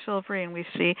artemisias that are silvery, and we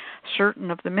see certain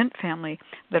of the mint family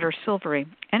that are silvery.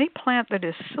 Any plant that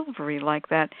is silvery like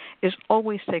that is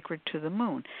always sacred to the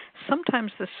moon.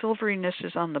 Sometimes the silveriness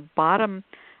is on the bottom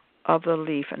of the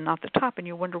leaf and not the top, and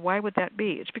you wonder why would that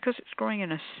be? It's because it's growing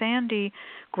in a sandy,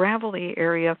 gravelly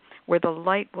area where the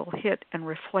light will hit and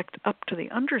reflect up to the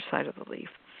underside of the leaf.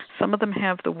 Some of them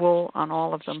have the wool on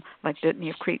all of them, like Dittany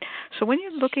of Crete. So when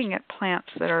you're looking at plants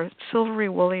that are silvery,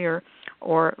 woolly,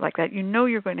 or like that,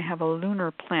 you're going to have a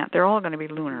lunar plant. They're all going to be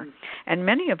lunar. And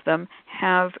many of them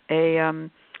have a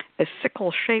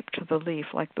sickle shape to the leaf,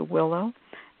 like the willow.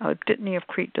 Dittany of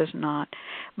Crete does not.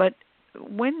 But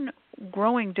when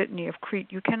growing Dittany of Crete,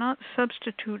 you cannot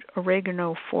substitute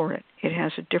oregano for it. It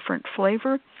has a different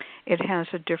flavor. It has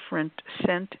a different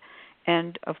scent.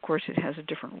 And, of course, it has a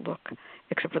different look,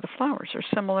 except for the flowers are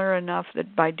similar enough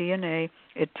that by DNA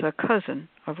it's a cousin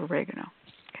of oregano.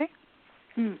 Okay?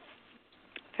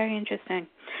 Very interesting.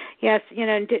 Yes,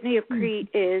 Dittany of Crete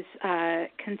is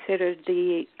considered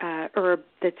the herb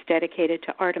that's dedicated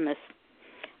to Artemis,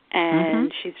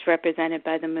 and she's represented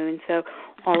by the moon. So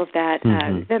all of that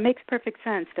that makes perfect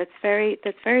sense. That's very,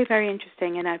 very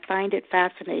interesting, and I find it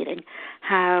fascinating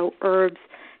how herbs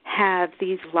have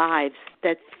these lives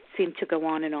that seem to go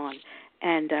on,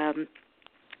 and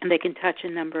they can touch a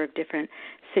number of different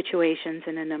situations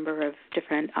and a number of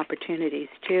different opportunities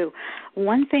too.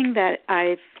 One thing that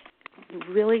I've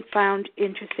really found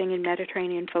interesting in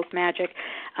Mediterranean folk magic,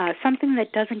 something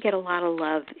that doesn't get a lot of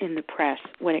love in the press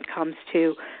when it comes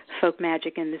to folk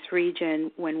magic in this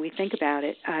region. When we think about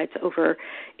it, it's over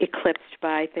eclipsed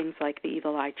by things like the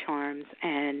evil eye charms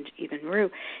and even Rue.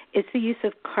 It's the use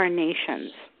of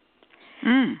carnations.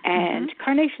 And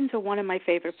carnations are one of my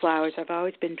favorite flowers. I've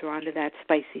always been drawn to that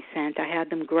spicy scent. I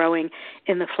had them growing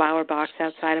in the flower box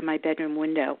outside of my bedroom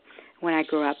window when I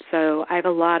grew up. So I have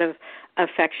a lot of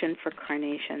affection for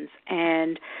carnations.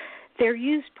 And they're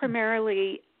used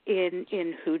primarily in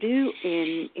hoodoo,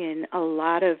 in a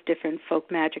lot of different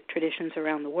folk magic traditions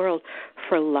around the world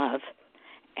for love.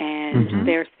 And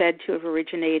they're said to have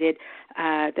originated,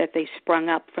 that they sprung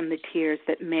up from the tears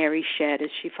that Mary shed as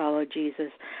she followed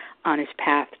Jesus on his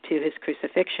path to his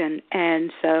crucifixion.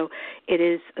 And so it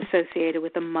is associated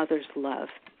with a mother's love,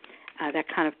 that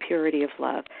kind of purity of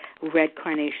love. Red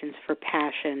carnations for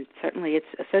passion. Certainly its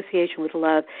association with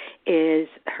love is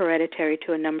hereditary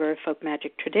to a number of folk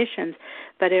magic traditions,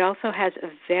 but it also has a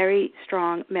very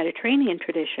strong Mediterranean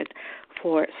tradition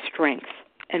for strength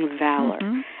and valor.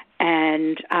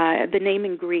 And the name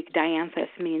in Greek, dianthus,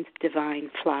 means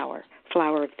divine flower,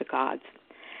 flower of the gods.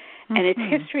 And its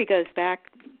history goes back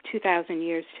 2,000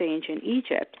 years to ancient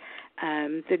Egypt.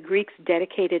 The Greeks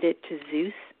dedicated it to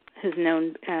Zeus, who's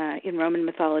known in Roman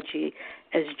mythology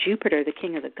as Jupiter, the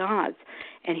king of the gods,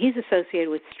 and he's associated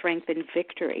with strength and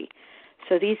victory.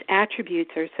 So these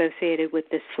attributes are associated with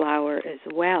this flower as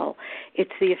well.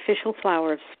 It's the official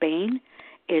flower of Spain.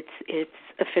 It's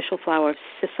official flower of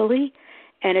Sicily,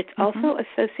 and it's also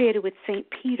associated with St.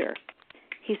 Peter.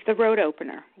 He's the road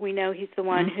opener. We know he's the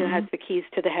one who has the keys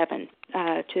to the heaven,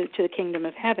 to the kingdom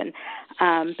of heaven.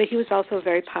 But he was also a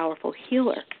very powerful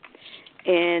healer.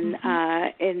 In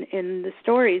the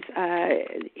stories,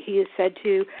 he is said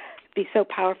to be so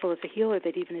powerful as a healer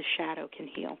that even his shadow can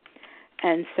heal.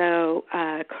 And so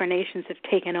carnations have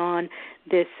taken on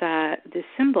this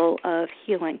symbol of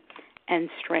healing and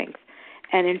strength.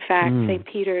 And in fact, St.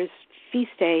 Peter's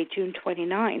feast day, June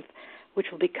 29th, which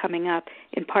will be coming up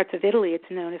in parts of Italy, it's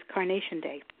known as Carnation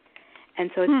Day. And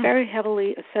so it's very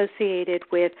heavily associated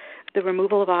with the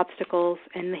removal of obstacles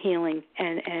and the healing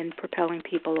and propelling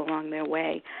people along their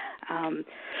way.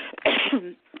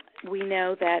 We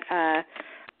know that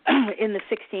in the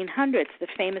 1600s, the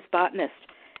famous botanist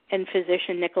and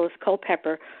physician Nicholas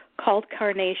Culpeper called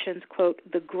carnations, quote,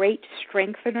 the great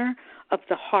strengthener of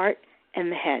the heart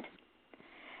and the head.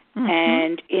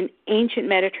 And in ancient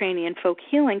Mediterranean folk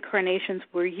healing, carnations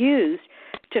were used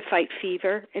to fight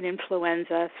fever and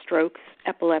influenza, strokes,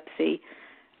 epilepsy,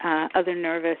 other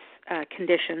nervous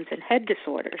conditions, and head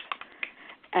disorders.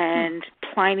 And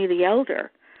Pliny the Elder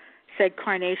said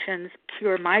carnations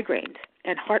cure migraines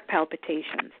and heart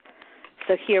palpitations.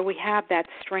 So here we have that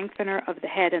strengthener of the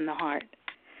head and the heart.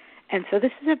 And so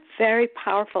this is a very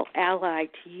powerful ally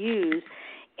to use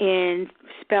in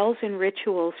spells and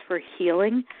rituals for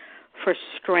healing, for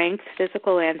strength,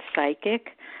 physical and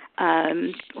psychic,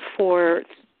 for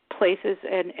places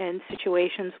and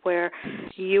situations where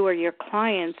you or your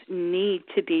clients need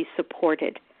to be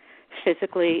supported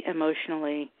physically,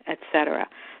 emotionally, etc.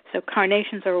 So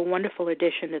carnations are a wonderful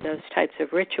addition to those types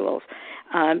of rituals.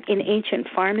 In ancient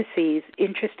pharmacies,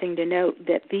 interesting to note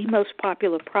that the most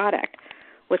popular product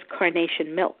was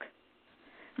carnation milk,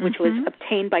 which was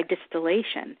obtained by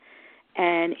distillation.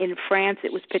 And in France,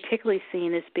 it was particularly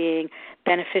seen as being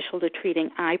beneficial to treating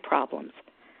eye problems,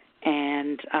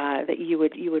 and that you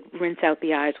would rinse out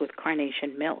the eyes with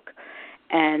carnation milk.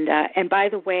 And by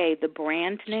the way, the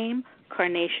brand name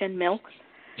Carnation Milk,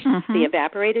 the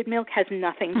evaporated milk, has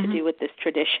nothing to do with this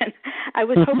tradition. I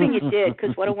was hoping it did,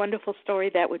 because what a wonderful story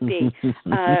that would be.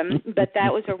 But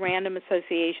that was a random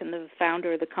association. The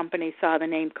founder of the company saw the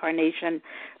name Carnation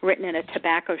written in a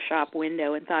tobacco shop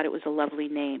window and thought it was a lovely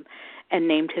name and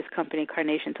named his company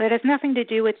Carnation. So it has nothing to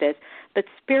do with this. But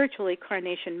spiritually,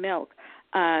 Carnation Milk,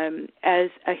 as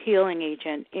a healing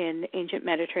agent in ancient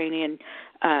Mediterranean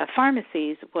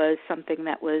pharmacies, was something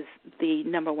that was the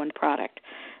number one product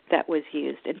that was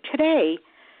used. And today,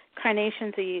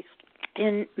 carnations are used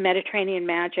in Mediterranean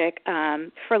magic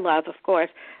for love, of course,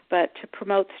 but to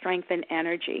promote strength and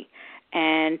energy.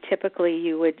 And typically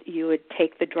you would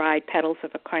take the dried petals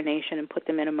of a carnation and put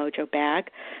them in a Mojo bag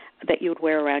that you would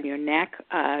wear around your neck.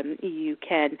 You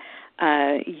can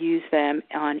use them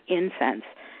on incense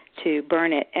to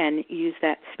burn it and use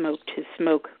that smoke to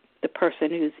smoke the person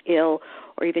who's ill,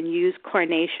 or even use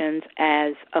carnations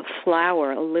as a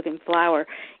flower, a living flower,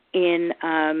 in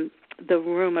the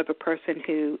room of a person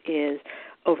who is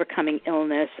overcoming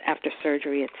illness after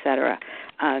surgery, etc.,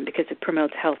 because it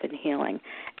promotes health and healing.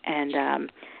 And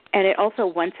And it also,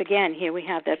 once again, here we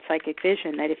have that psychic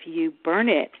vision that if you burn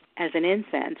it as an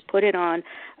incense, put it on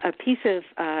a piece of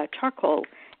charcoal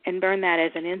and burn that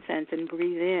as an incense and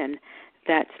breathe in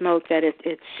that smoke, that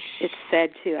it's said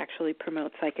to actually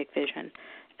promote psychic vision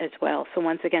as well. So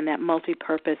once again, that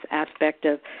multi-purpose aspect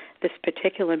of this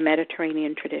particular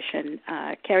Mediterranean tradition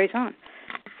carries on.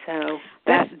 So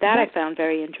that I found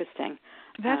very interesting.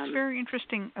 That's very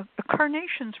interesting.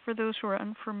 Carnations, for those who are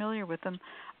unfamiliar with them,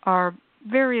 are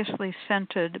variously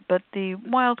scented, but the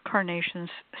wild carnations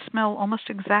smell almost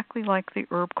exactly like the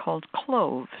herb called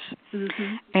cloves,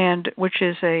 and which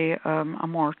is a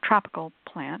more tropical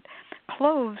plant.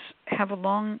 Cloves have a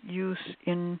long use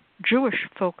in Jewish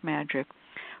folk magic,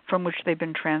 from which they've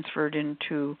been transferred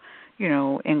into,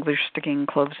 English sticking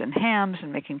cloves in hams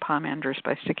and making pomanders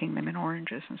by sticking them in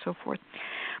oranges and so forth.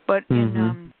 But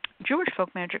in Jewish folk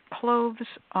magic, cloves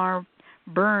are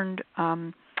burned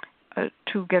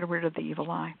to get rid of the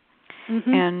evil eye.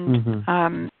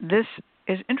 And this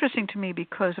is interesting to me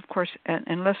because, of course,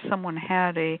 unless someone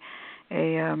had a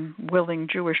willing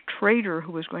Jewish trader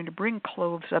who was going to bring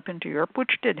cloves up into Europe,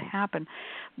 which did happen,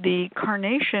 the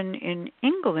carnation in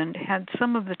England had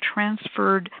some of the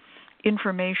transferred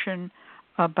information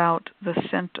about the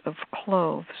scent of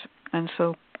cloves. And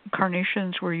so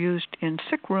carnations were used in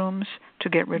sick rooms to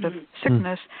get rid of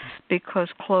sickness because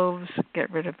cloves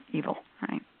get rid of evil,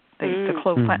 right? The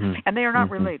clove plant. And they are not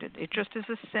related. It just is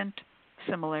a scent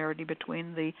similarity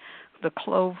between the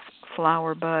clove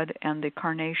flower bud and the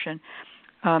carnation.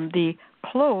 The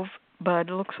clove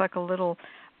bud looks like a little,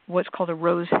 what's called a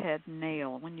rose head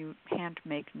nail. When you hand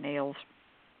make nails,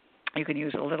 you can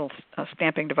use a little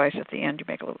stamping device at the end. You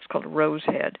make what's called a rose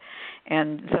head,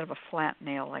 and instead of a flat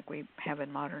nail like we have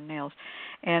in modern nails.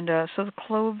 And so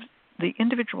the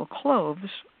individual cloves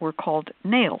were called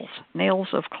nails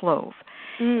of clove.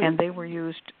 And they were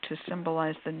used to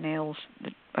symbolize the nails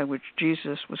by which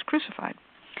Jesus was crucified.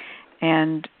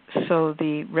 And so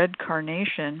the red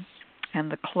carnation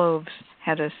and the cloves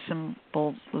had a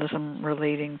symbolism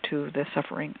relating to the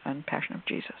suffering and passion of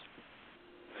Jesus.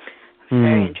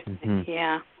 Very interesting.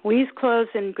 Yeah. We use cloves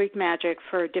in Greek magic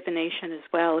for divination as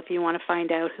well. If you want to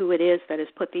find out who it is that has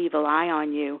put the evil eye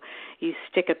on you, you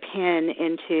stick a pin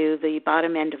into the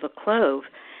bottom end of a clove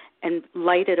and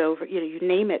light it over, you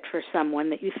name it for someone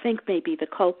that you think may be the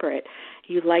culprit.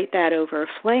 You light that over a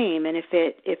flame, and if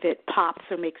it pops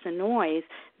or makes a noise,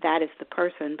 that is the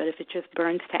person. But if it just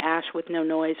burns to ash with no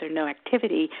noise or no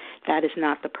activity, that is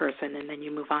not the person, and then you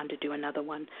move on to do another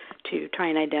one to try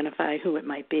and identify who it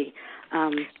might be.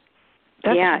 That's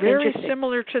very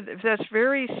similar to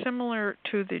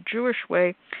the Jewish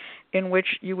way, in which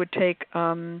you would take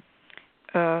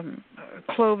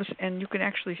cloves, and you can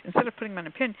actually, instead of putting them on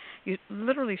a pin, you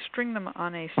literally string them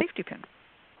on a safety pin.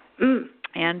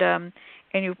 And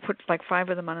you put like 5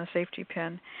 of them on a safety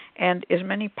pin, and as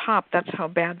many pop, that's how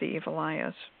bad the evil eye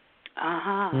is.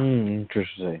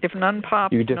 Interesting. If none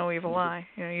pop, no evil eye.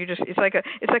 It's like a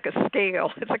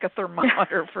scale. It's like a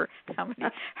thermometer for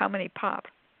how many pop.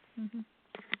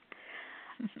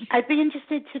 I'd be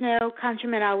interested to know,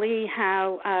 Conjurman Ali,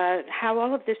 how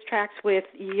all of this tracks with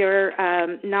your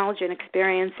knowledge and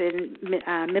experience in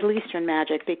Middle Eastern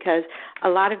magic, because a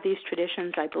lot of these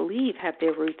traditions, I believe, have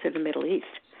their roots in the Middle East.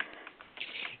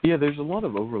 Yeah, there's a lot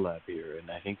of overlap here,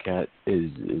 and I think Kat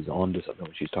is on to something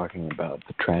when she's talking about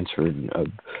the transfer of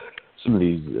some of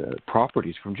these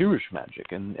properties from Jewish magic,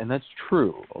 and that's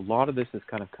true. A lot of this is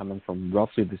kind of coming from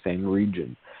roughly the same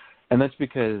region. And that's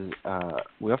because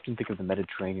we often think of the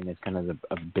Mediterranean as kind of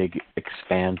a big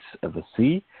expanse of a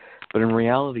sea, but in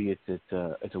reality, it's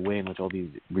a way in which all these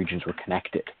regions were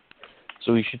connected.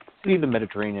 So we should see the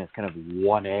Mediterranean as kind of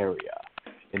one area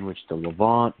in which the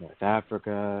Levant, North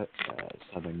Africa,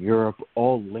 Southern Europe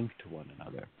all link to one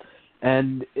another.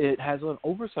 And it has an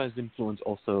oversized influence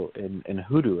also in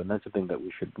Hoodoo, and that's the thing that we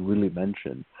should really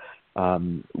mention.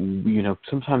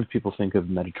 Sometimes people think of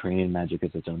Mediterranean magic as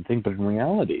its own thing, but in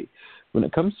reality, when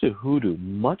it comes to Hoodoo,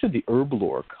 much of the herb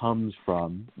lore comes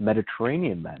from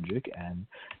Mediterranean magic and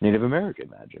Native American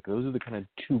magic. Those are the kind of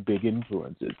 2 big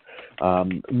influences.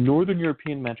 Northern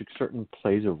European magic certainly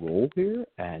plays a role here,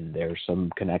 and there's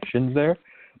some connections there.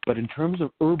 But in terms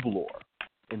of herb lore,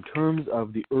 in terms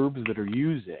of the herbs that are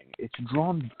using, it's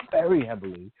drawn very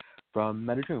heavily from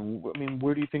Mediterranean. I mean,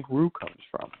 where do you think rue comes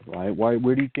from, right?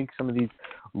 Where do you think some of these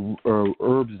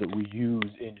herbs that we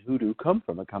use in Hoodoo come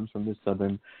from? It comes from the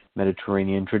Southern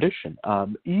Mediterranean tradition.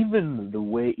 Even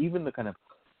the kind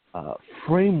of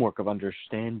framework of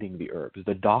understanding the herbs,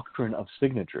 the doctrine of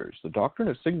signatures. The doctrine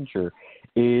of signature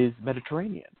is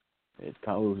Mediterranean. It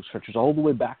kind of stretches all the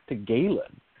way back to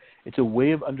Galen. It's a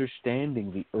way of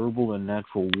understanding the herbal and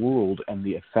natural world and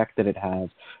the effect that it has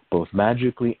both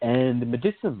magically and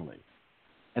medicinally.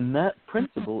 And that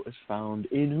principle is found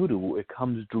in Hoodoo. It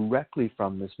comes directly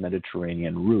from this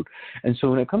Mediterranean root. And so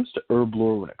when it comes to herb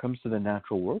lore, when it comes to the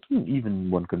natural world,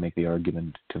 even one could make the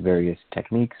argument to various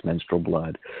techniques, menstrual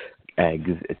blood,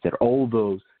 eggs, etc., all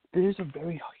those, there's a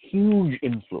very huge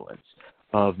influence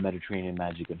of Mediterranean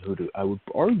magic and Hoodoo. I would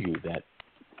argue that,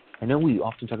 I know we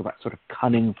often talk about sort of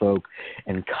cunning folk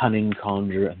and cunning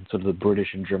conjure and sort of the British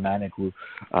and Germanic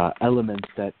elements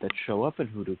that show up in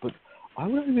Hoodoo, but I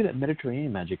would argue that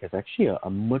Mediterranean magic has actually a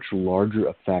much larger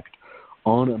effect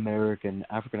on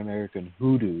African-American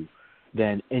Hoodoo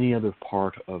than any other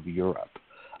part of Europe.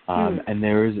 And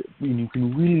you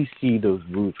can really see those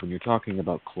roots when you're talking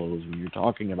about cloves, when you're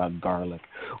talking about garlic,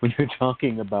 when you're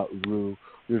talking about rue,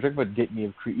 when you're talking about Dittany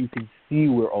of Crete, you can see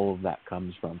where all of that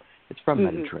comes from. It's from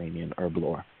Mediterranean herb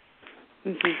lore.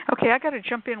 Okay, I got to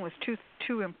jump in with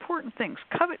two important things.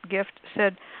 Covet Gift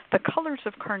said the colors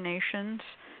of carnations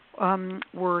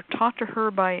were taught to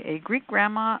her by a Greek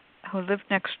grandma who lived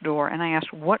next door, and I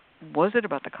asked, what was it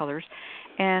about the colors?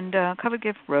 And Covet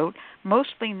Gift wrote,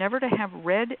 mostly never to have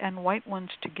red and white ones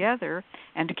together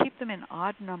and to keep them in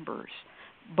odd numbers.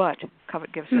 But,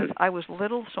 Covet Gift says, I was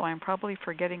little, so I'm probably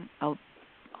forgetting a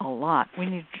lot. We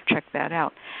need to check that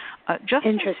out.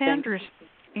 Justin Sanders,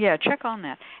 check on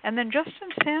that. And then Justin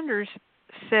Sanders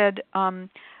said,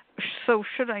 so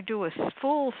should I do a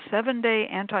full 7-day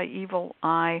anti-evil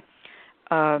eye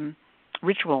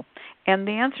ritual? And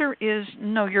the answer is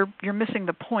no. You're missing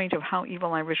the point of how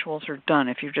evil eye rituals are done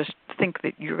if you just think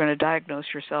that you're going to diagnose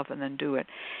yourself and then do it.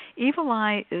 Evil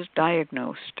eye is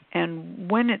diagnosed,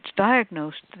 and when it's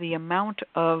diagnosed, the amount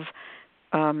of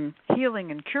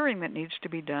healing and curing that needs to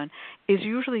be done is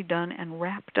usually done and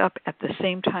wrapped up at the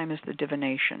same time as the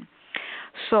divination.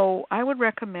 So I would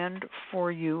recommend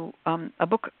for you a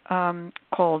book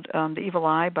called The Evil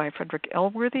Eye by Frederick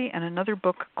Elworthy and another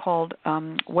book called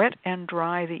Wet and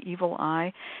Dry, The Evil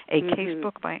Eye, a case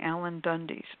book by Alan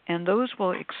Dundes. And those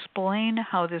will explain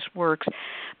how this works.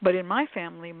 But in my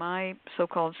family, my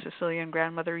so-called Sicilian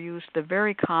grandmother used the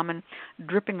very common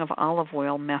dripping of olive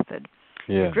oil method.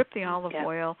 Yeah. You drip the olive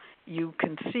oil, you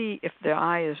can see if the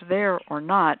eye is there or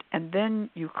not, and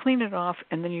then you clean it off,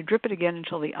 and then you drip it again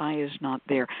until the eye is not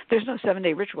there. There's no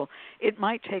 7-day ritual. It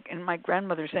might take, and my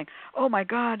grandmother saying, oh my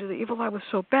God, the evil eye was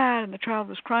so bad, and the child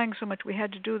was crying so much, we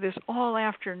had to do this all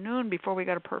afternoon before we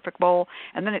got a perfect bowl,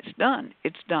 and then it's done.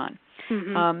 It's done.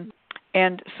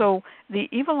 And so the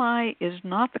evil eye is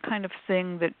not the kind of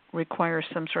thing that requires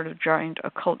some sort of giant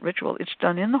occult ritual. It's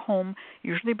done in the home,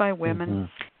 usually by women.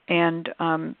 And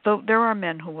though there are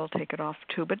men who will take it off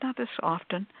too, but not this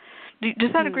often.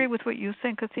 Does that agree with what you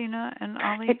think, Athena and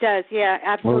Ali? It does, yeah,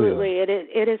 absolutely.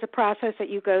 It is a process that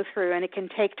you go through, and it can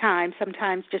take time.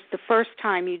 Sometimes just the first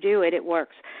time you do it, it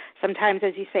works. Sometimes,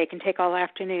 as you say, it can take all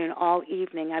afternoon, all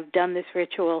evening. I've done this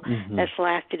ritual that's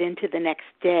lasted into the next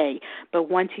day. But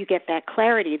once you get that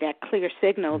clarity, that clear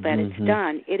signal that it's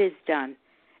done, it is done.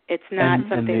 It's not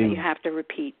something that you have to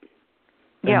repeat.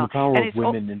 And the power of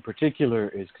women in particular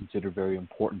is considered very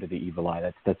important to the evil eye.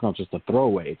 That's not just a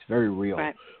throwaway. It's very real.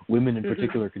 Right. Women in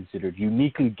particular are considered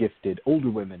uniquely gifted, older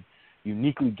women,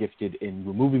 uniquely gifted in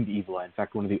removing the evil eye. In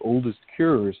fact, one of the oldest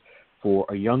cures for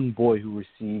a young boy who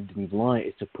received an evil eye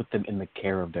is to put them in the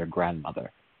care of their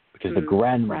grandmother, because the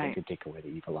grandmother could take away the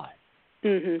evil eye.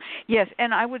 Yes,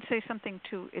 and I would say something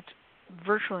too. It's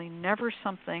virtually never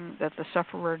something that the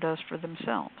sufferer does for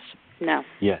themselves. No.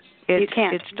 Yes. You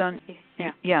can't. It's done.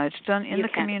 Yeah, it's done in the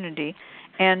community,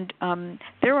 and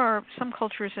there are some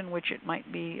cultures in which it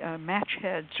might be match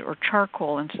heads or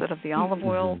charcoal instead of the olive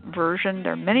oil version.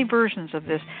 There are many versions of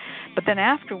this, but then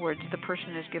afterwards, the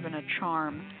person is given a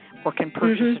charm or can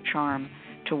purchase a charm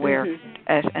to wear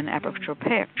as an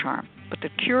apotropaic charm. But the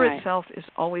cure itself is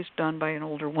always done by an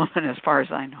older woman, as far as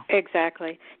I know.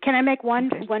 Exactly. Can I make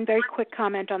one very quick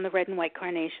comment on the red and white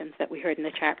carnations that we heard in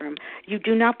the chat room? You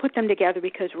do not put them together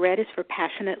because red is for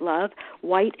passionate love.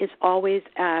 White is always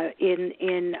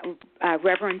in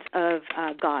reverence of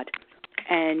God.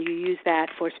 And you use that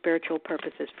for spiritual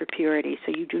purposes, for purity.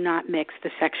 So you do not mix the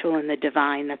sexual and the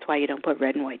divine. That's why you don't put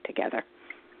red and white together.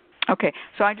 Okay,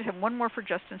 so I just have one more for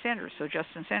Justin Sanders. So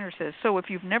Justin Sanders says, so if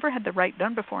you've never had the rite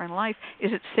done before in life,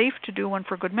 is it safe to do one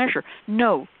for good measure?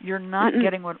 No, you're not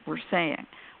getting what we're saying.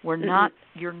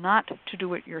 You're not to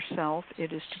do it yourself.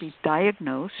 It is to be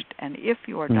diagnosed, and if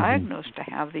you are diagnosed to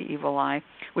have the evil eye,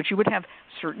 which you would have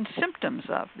certain symptoms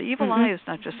of. The evil eye is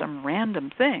not just some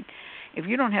random thing. If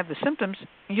you don't have the symptoms,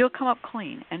 you'll come up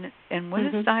clean, and when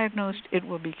it's diagnosed, it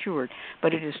will be cured.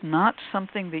 But it is not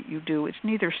something that you do. It's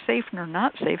neither safe nor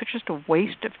not safe. It's just a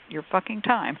waste of your fucking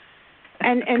time.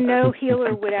 And no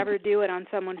healer would ever do it on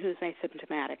someone who's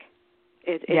asymptomatic.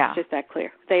 It's just that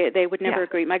clear. They would never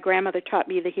agree. My grandmother taught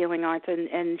me the healing arts,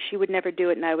 and she would never do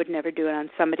it, and I would never do it on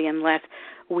somebody unless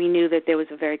we knew that there was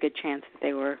a very good chance that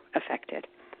they were affected.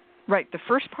 Right. The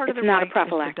first part of the not rite a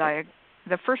prophylactic.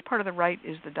 The first part of the rite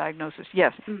is the diagnosis.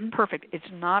 Yes, perfect. It's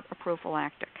not a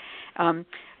prophylactic.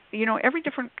 Every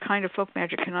different kind of folk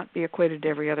magic cannot be equated to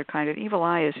every other kind. An evil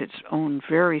eye is its own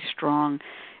very strong.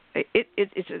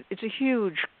 It's a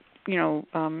huge,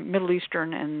 Middle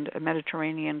Eastern and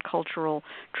Mediterranean cultural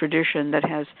tradition that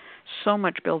has so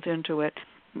much built into it.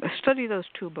 Study those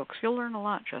 2 books. You'll learn a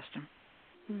lot, Justin.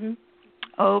 Mm-hmm.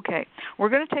 Okay. We're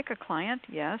going to take a client,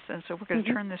 yes, and so we're going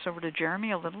to turn this over to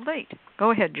Jeremy a little late.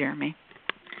 Go ahead, Jeremy.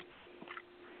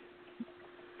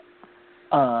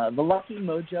 The Lucky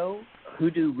Mojo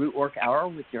Hoodoo Rootwork Hour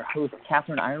with your host,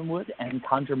 Catherine Ironwood, and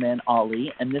ConjureMan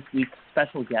Ali, and this week's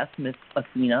special guest, Miss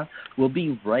Athena, will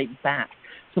be right back.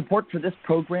 Support for this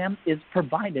program is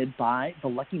provided by the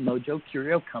Lucky Mojo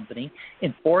Curio Company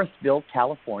in Forestville,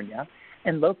 California,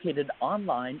 and located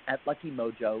online at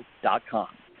luckymojo.com,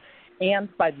 and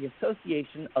by the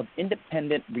Association of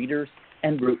Independent Readers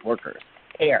and Rootworkers,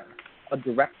 AIR, a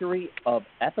directory of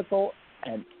ethical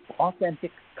and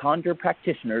authentic conjure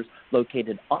practitioners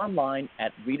located online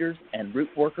at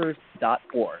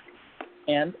readersandrootworkers.org,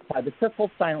 and by the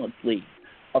Crystal Silence League,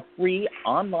 a free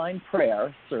online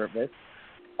prayer service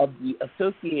of the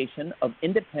Association of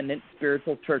Independent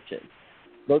Spiritual Churches,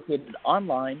 located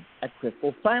online at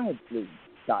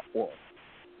crystalsilenceleague.org.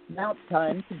 Now it's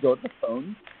time to go to the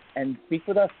phone and speak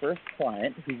with our first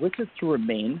client who wishes to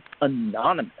remain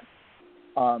anonymous.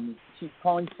 She's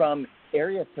calling from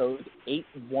area code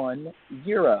 810.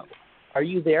 Are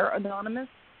you there, Anonymous?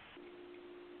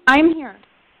 I'm here.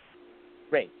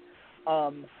 Great.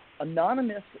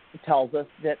 Anonymous tells us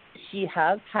that she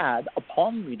has had a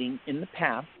palm reading in the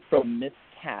past from Miss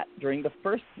Cat during the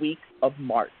first week of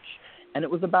March, and it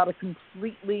was about a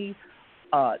completely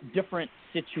different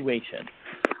situation.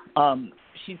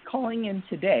 She's calling in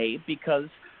today because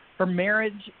her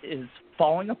marriage is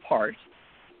falling apart.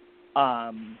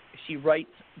 She writes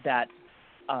that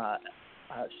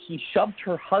she shoved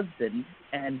her husband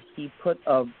and he put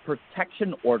a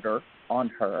protection order on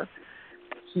her.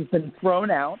 She's been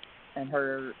thrown out, and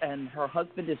her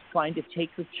husband is trying to take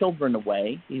her children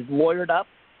away. He's lawyered up,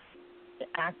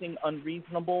 acting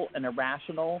unreasonable and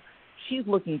irrational. She's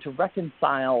looking to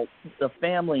reconcile the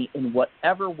family in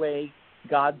whatever way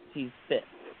God sees fit,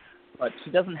 but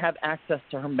she doesn't have access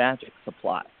to her magic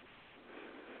supply.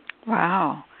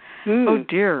 Wow. Oh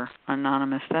dear,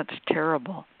 Anonymous, that's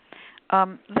terrible.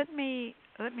 Let me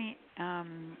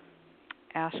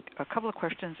ask a couple of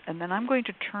questions, and then I'm going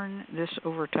to turn this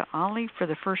over to Ali for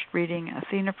the first reading,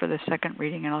 Athena for the second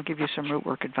reading, and I'll give you some root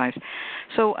work advice.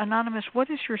 So, Anonymous, what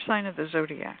is your sign of the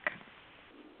zodiac?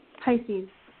 Pisces.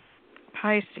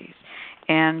 Pisces.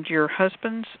 And your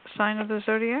husband's sign of the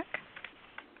zodiac?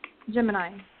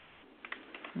 Gemini.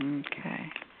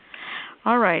 Okay.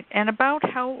 All right. And about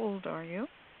how old are you?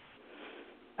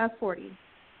 40.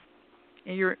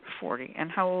 You're 40.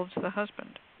 And how old's the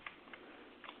husband?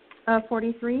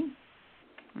 43.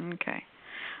 Okay.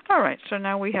 All right. So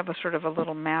now we have a sort of a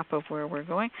little map of where we're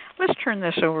going. Let's turn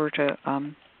this over to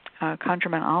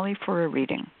ConjureMan Ali for a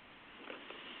reading.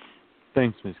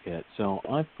 Thanks, Ms. Cat. So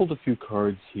I've pulled a few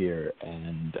cards here,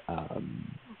 and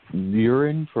you're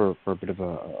in for a bit of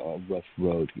a rough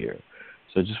road here.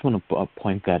 So I just want to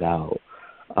point that out.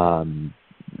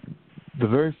 The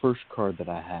very first card that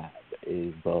I have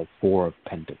is the Four of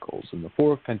Pentacles, and the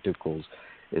Four of Pentacles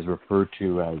is referred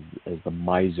to as the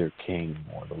Miser King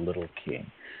or the Little King.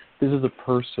 This is a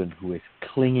person who is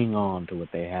clinging on to what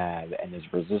they have and is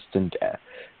resistant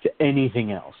to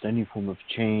anything else, any form of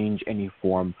change, any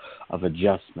form of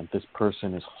adjustment. This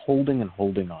person is holding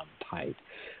on tight.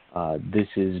 This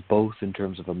is both in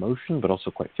terms of emotion, but also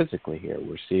quite physically here.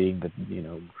 We're seeing that,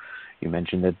 you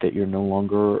mentioned that you're no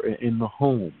longer in the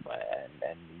home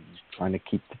and trying to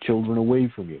keep the children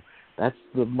away from you. That's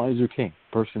the Miser King,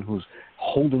 person who's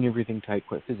holding everything tight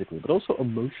quite physically, but also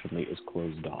emotionally is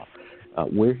closed off.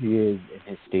 Where he is in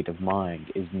his state of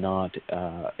mind is not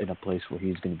in a place where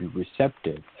he's going to be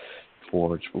receptive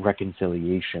for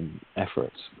reconciliation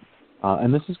efforts.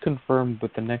 And this is confirmed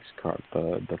with the next card,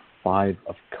 the Five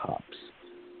of Cups.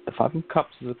 The Five of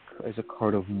Cups is a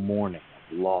card of mourning,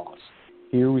 of loss.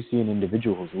 Here we see an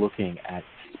individual who's looking at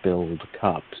spilled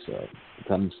cups.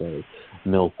 Some say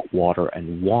milk, water,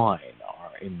 and wine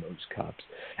are in those cups.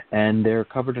 And they're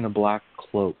covered in a black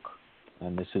cloak.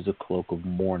 And this is a cloak of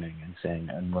mourning and saying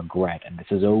and regret, and this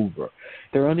is over.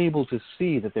 They're unable to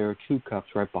see that there are two cups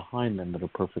right behind them that are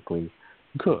perfectly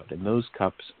good. And those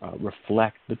cups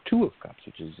reflect the Two of Cups,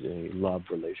 which is a love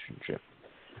relationship.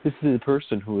 This is a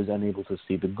person who is unable to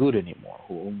see the good anymore,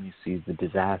 who only sees the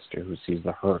disaster, who sees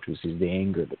the hurt, who sees the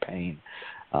anger, the pain,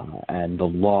 and the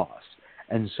loss.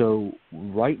 And so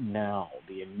right now,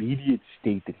 the immediate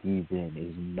state that he's in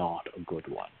is not a good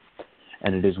one.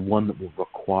 And it is one that will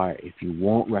require, if you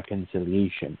want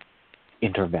reconciliation,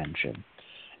 intervention.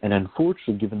 And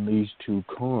unfortunately, given these two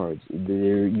cards,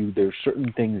 there are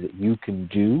certain things that you can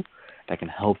do that can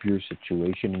help your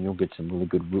situation, and you'll get some really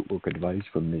good rootwork advice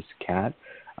from this cat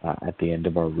at the end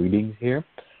of our readings here.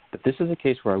 But this is a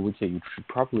case where I would say you should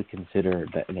probably consider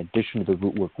that in addition to the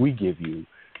rootwork we give you,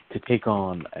 to take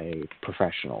on a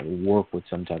professional, work with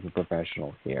some type of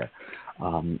professional here.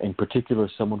 In particular,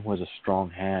 someone who has a strong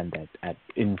hand at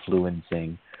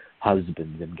influencing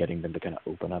husbands and getting them to kind of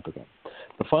open up again.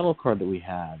 The final card that we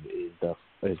have is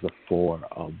the Four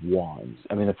of Wands.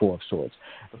 The Four of Swords.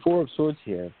 The Four of Swords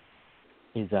here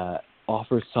is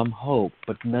offers some hope,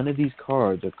 but none of these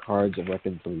cards are cards of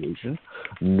reconciliation,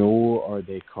 nor are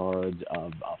they cards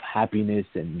of happiness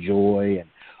and joy and,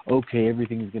 okay,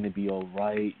 everything's going to be all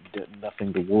right,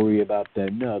 nothing to worry about there.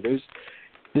 No, this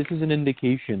is an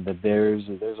indication that there's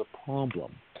a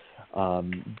problem,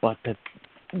 but that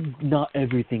not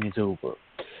everything is over.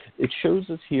 It shows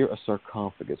us here a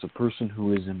sarcophagus, a person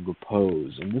who is in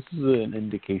repose, and this is an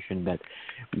indication that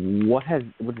what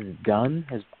is done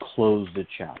has closed a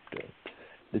chapter.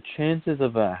 The chances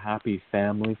of a happy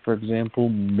family, for example,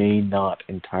 may not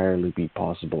entirely be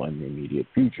possible in the immediate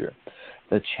future.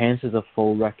 The chances of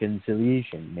full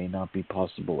reconciliation may not be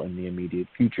possible in the immediate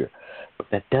future. But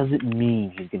that doesn't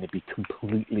mean he's going to be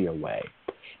completely away.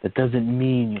 That doesn't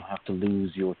mean you'll have to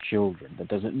lose your children. That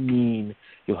doesn't mean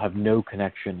you'll have no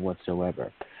connection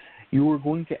whatsoever. You are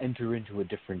going to enter into a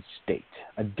different state,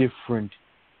 a different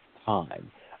time,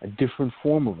 a different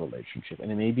form of relationship.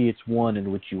 And maybe it's one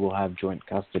in which you will have joint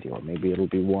custody, or maybe it'll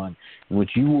be one in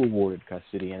which you were awarded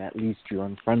custody and at least you're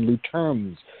on friendly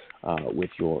terms with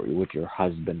your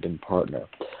husband and partner.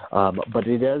 But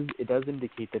it does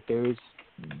indicate that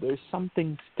there's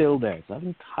something still there. It's not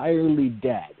entirely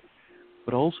dead.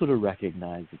 But also to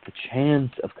recognize that the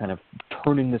chance of kind of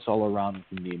turning this all around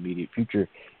in the immediate future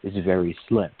is very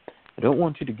slim. I don't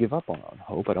want you to give up on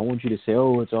hope. I don't want you to say,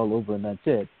 oh, it's all over and that's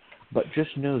it. But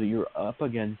just know that you're up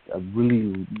against a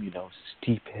really,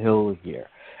 steep hill here.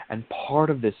 And part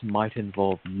of this might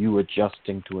involve you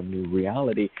adjusting to a new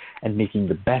reality and making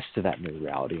the best of that new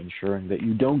reality, ensuring that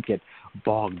you don't get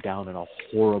bogged down in a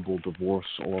horrible divorce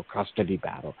or custody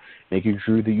battle, making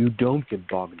sure that you don't get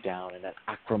bogged down in an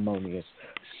acrimonious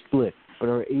split, but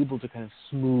are able to kind of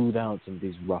smooth out some of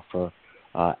these rougher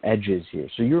edges here.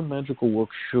 So your magical work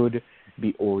should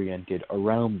be oriented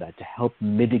around that to help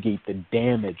mitigate the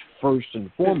damage first and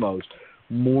foremost,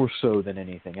 more so than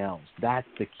anything else. That's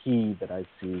the key that I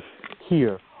see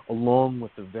here, along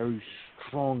with a very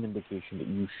strong indication that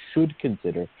you should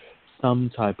consider some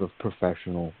type of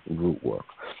professional root work.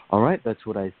 All right, that's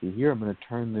what I see here. I'm going to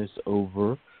turn this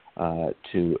over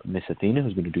to Miss Athena,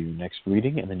 who's going to do your next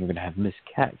reading, and then you're going to have Miss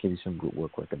Kat give you some root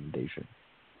work recommendation.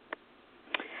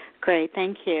 Great,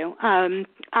 thank you.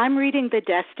 I'm reading the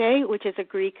Deste, which is a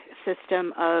Greek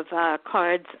system of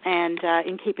cards, and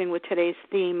in keeping with today's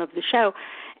theme of the show.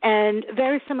 And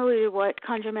very similar to what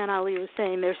Conjurman Ali was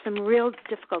saying, there's some real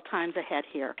difficult times ahead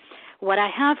here. What I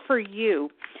have for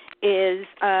you is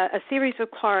a series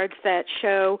of cards that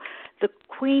show the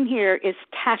queen here is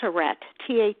Tattaret,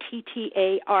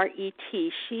 Tattaret.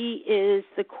 She is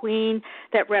the queen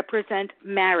that represents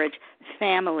marriage,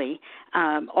 family,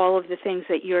 all of the things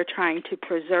that you're trying to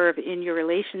preserve in your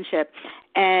relationship.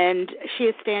 And she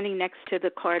is standing next to the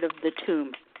card of the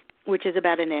Tomb, which is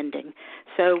about an ending.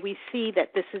 So we see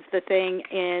that this is the thing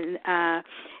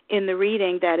in the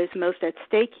reading that is most at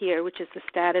stake here, which is the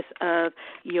status of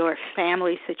your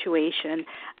family situation,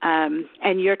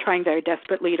 and you're trying very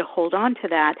desperately to hold on to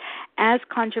that. As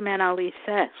Conjurman Ali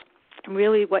says,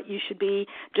 really what you should be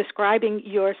describing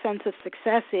your sense of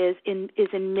success is in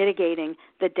mitigating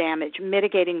the damage,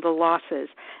 mitigating the losses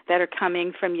that are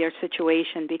coming from your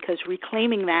situation, because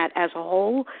reclaiming that as a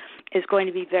whole is going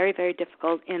to be very, very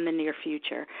difficult in the near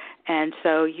future. And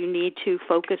so you need to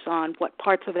focus on what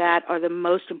parts of that are the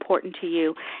most important to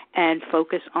you and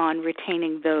focus on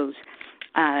retaining those.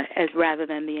 as rather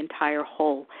than the entire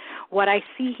whole. What I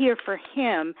see here for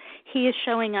him, he is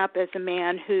showing up as a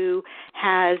man who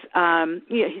has,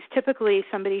 he's typically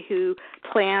somebody who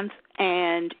plans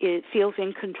and feels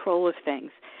in control of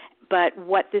things. But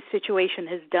what this situation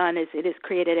has done is it has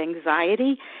created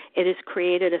anxiety. It has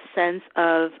created a sense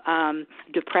of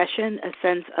depression, a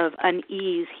sense of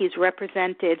unease. He's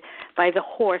represented by the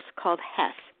horse called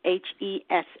Hess,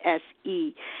 Hesse,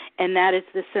 and that is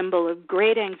the symbol of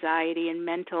great anxiety and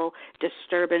mental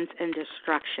disturbance and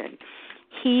destruction.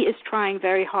 He is trying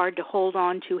very hard to hold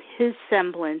on to his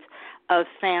semblance of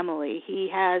family. He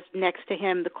has next to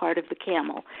him the card of the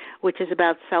camel, which is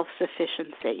about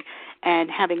self-sufficiency and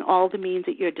having all the means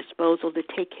at your disposal to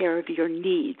take care of your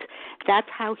needs. That's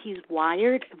how he's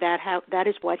wired. That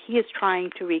is what he is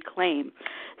trying to reclaim.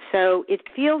 So it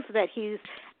feels that he's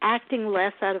acting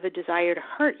less out of a desire to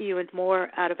hurt you and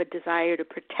more out of a desire to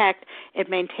protect and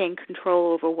maintain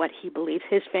control over what he believes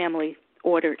his family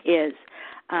order is.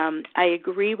 I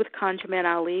agree with Conjurman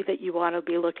Ali that you ought to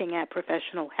be looking at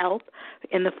professional help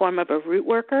in the form of a root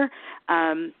worker.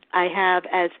 I have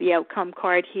as the outcome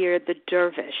card here the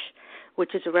dervish,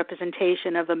 which is a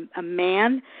representation of a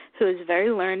man who is very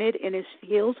learned in his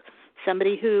field,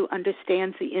 somebody who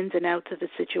understands the ins and outs of the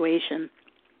situation.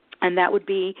 And that would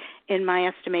be, in my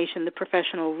estimation, the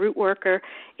professional root worker.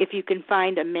 If you can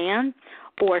find a man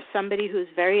or somebody who's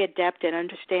very adept at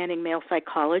understanding male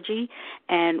psychology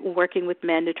and working with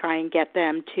men to try and get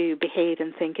them to behave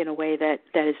and think in a way that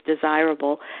is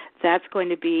desirable, that's going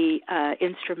to be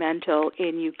instrumental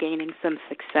in you gaining some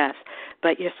success.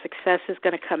 But your success is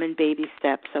going to come in baby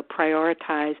steps, so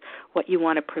prioritize what you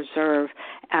want to preserve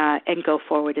and go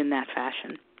forward in that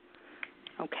fashion.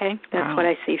 Okay? That's what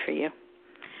I see for you.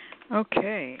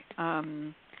 Okay.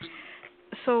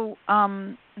 So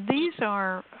these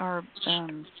are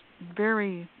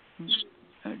very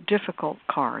difficult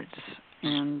cards,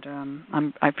 and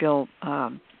I feel,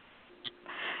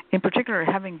 in particular,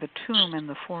 having the Tomb and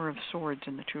the Four of Swords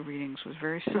in the two readings was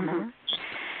very similar.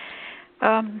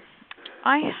 Mm-hmm.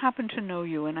 I happen to know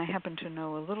you, and I happen to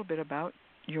know a little bit about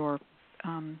your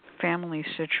family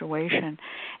situation,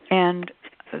 and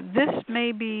this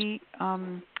may be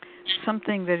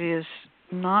something that is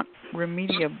not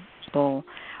remediable.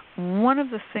 One of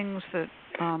the things that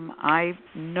I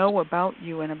know about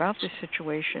you and about this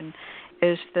situation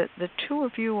is that the two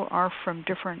of you are from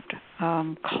different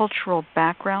cultural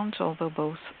backgrounds, although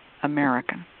both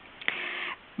American.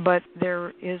 But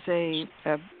there is a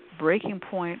breaking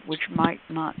point which might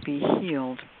not be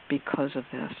healed because of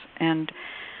this. And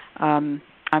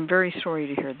I'm very sorry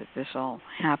to hear that this all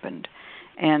happened.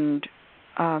 And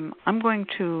I'm going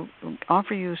to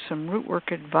offer you some root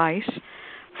work advice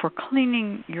for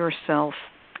cleaning yourself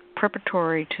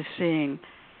preparatory to seeing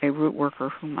a root worker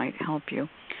who might help you,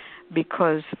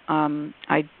 because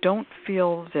I don't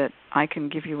feel that I can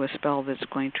give you a spell that's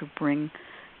going to bring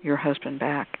your husband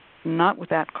back, not with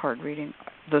that card reading,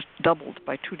 that's doubled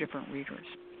by two different readers.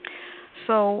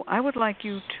 So I would like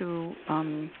you to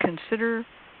consider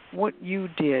what you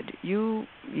did. You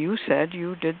said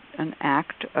you did an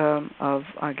act of,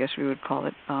 I guess we would call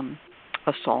it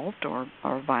assault or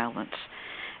violence,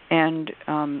 and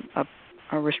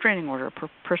a restraining order, a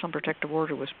personal protective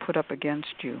order was put up against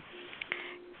you.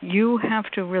 You have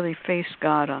to really face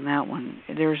God on that one.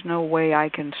 There's no way I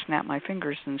can snap my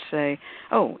fingers and say,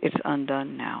 oh, it's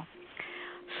undone now.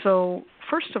 So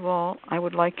first of all, I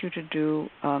would like you to do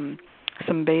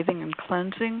some bathing and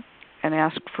cleansing and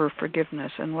ask for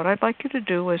forgiveness. And what I'd like you to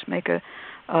do is make a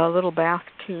little bath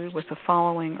tea with the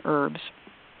following herbs.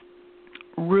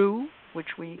 Rue,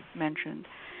 which we mentioned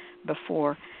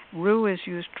before. Rue is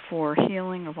used for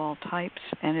healing of all types,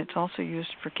 and it's also used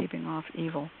for keeping off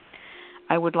evil.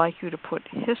 I would like you to put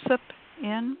hyssop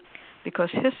in, because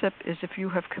hyssop is if you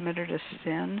have committed a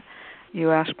sin,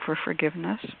 you ask for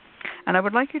forgiveness. And I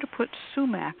would like you to put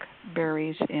sumac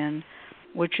berries in,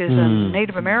 which is a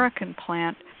Native American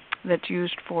plant that's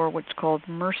used for what's called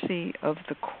mercy of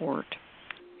the court.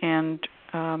 And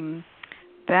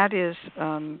that is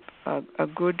a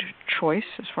good choice,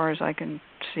 as far as I can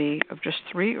see, of just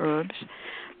 3 herbs.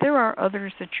 There are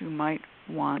others that you might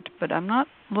want, but I'm not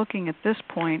looking at this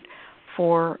point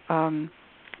for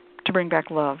to bring back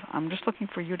love. I'm just looking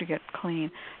for you to get clean.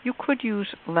 You could use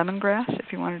lemongrass if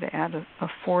you wanted to add a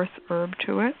 4th herb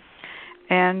to it.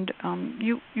 And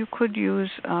you could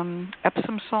use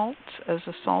Epsom salts as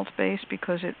a salt base,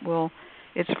 because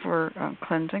it's for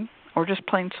cleansing, or just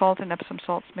plain salt and Epsom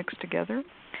salts mixed together.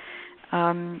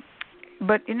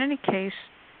 But in any case,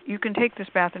 you can take this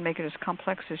bath and make it as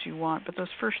complex as you want, but those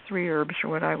first 3 herbs are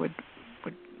what I would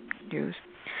use.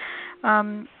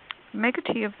 make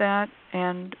a tea of that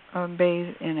and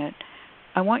bathe in it.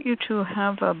 I want you to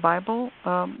have a Bible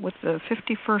with the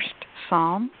 51st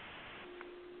Psalm,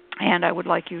 and I would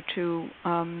like you to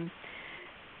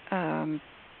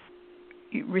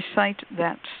recite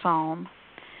that Psalm.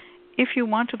 If you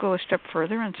want to go a step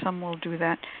further, and some will do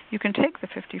that, you can take the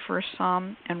 51st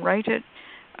Psalm and write it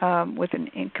with an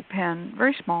ink pen,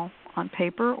 very small, on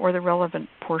paper, or the relevant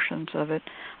portions of it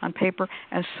on paper,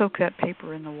 and soak that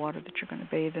paper in the water that you're going to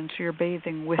bathe in. So you're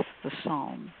bathing with the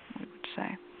Psalm, we would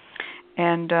say.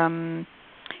 And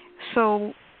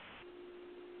so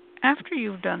after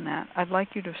you've done that, I'd like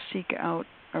you to seek out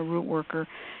a root worker.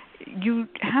 You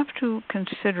have to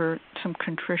consider some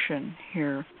contrition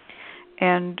here.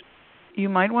 And you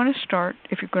might want to start,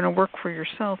 if you're going to work for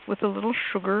yourself, with a little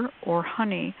sugar or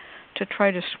honey to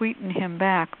try to sweeten him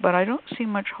back. But I don't see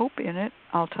much hope in it,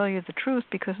 I'll tell you the truth,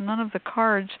 because none of the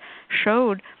cards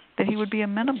showed that he would be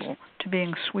amenable to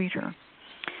being sweeter.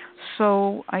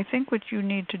 So I think what you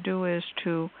need to do is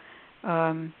to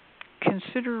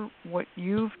consider what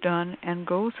you've done and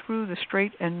go through the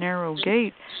straight and narrow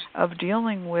gate of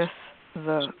dealing with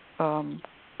the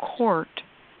court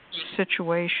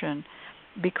situation,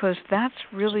 because that's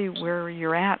really where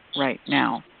you're at right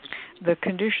now. The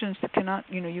conditions that cannot,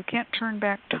 you can't turn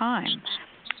back time.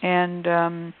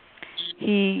 And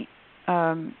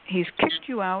he's kicked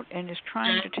you out and is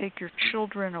trying to take your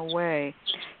children away.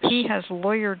 He has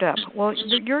lawyered up. Well,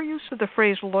 your use of the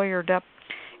phrase lawyered up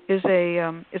is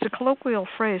a colloquial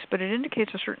phrase, but it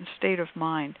indicates a certain state of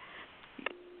mind.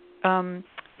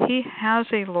 He has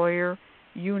a lawyer.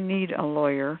 You need a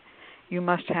lawyer. You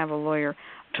must have a lawyer.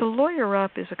 To lawyer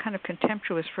up is a kind of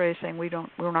contemptuous phrase saying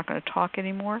we're not going to talk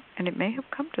anymore, and it may have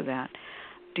come to that.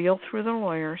 Deal through the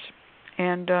lawyers,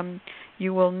 and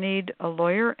you will need a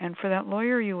lawyer, and for that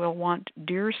lawyer you will want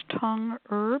deer's tongue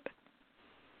herb,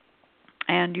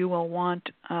 and you will want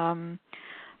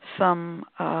some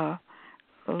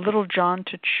Little John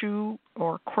to chew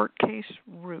or court case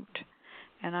root.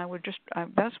 And I would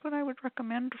that's what I would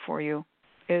recommend for you,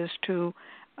 is to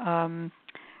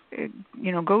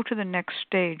go to the next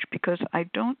stage, because I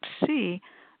don't see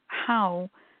how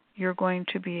you're going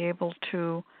to be able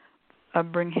to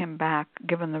bring him back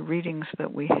given the readings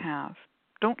that we have.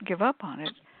 Don't give up on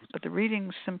it, but the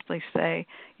readings simply say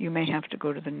you may have to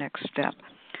go to the next step.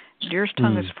 Deer's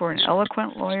tongue is for an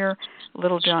eloquent lawyer.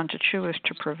 Little John to chew is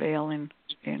to prevail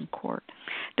in court.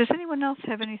 Does anyone else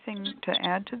have anything to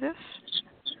add to this?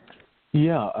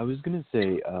 Yeah, I was going to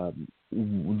say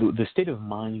the state of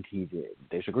mind he's in.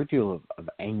 There's a great deal of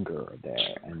anger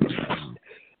there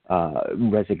and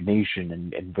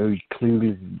resignation and very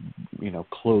clearly,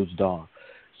 closed off.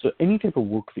 So any type of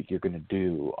work that you're going to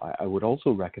do, I would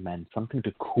also recommend something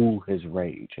to cool his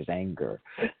rage, his anger,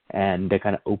 and to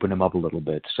kind of open him up a little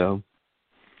bit. So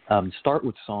start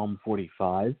with Psalm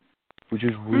 45, which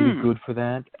is really good for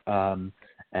that,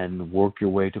 and work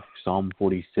your way to Psalm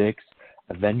 46.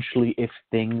 Eventually, if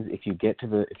you get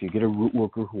a root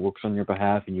worker who works on your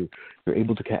behalf, and you're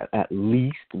able to at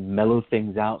least mellow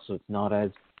things out, so it's not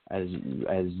as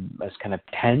kind of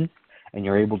tense, and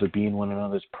you're able to be in one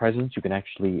another's presence, you can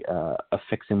actually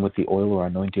affix him with the oil or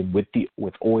anoint him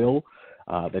with oil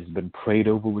that has been prayed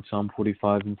over with Psalm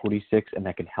 45 and 46, and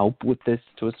that can help with this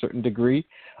to a certain degree.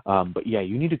 But yeah,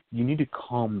 you need to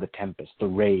calm the tempest, the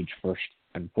rage first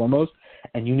and foremost,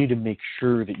 and you need to make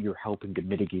sure that you're helping to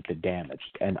mitigate the damage.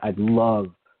 And I love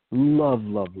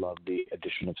the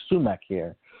addition of sumac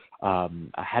here. I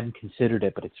hadn't considered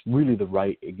it, but it's really the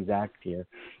right exact here,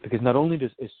 because not only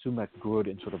is sumac good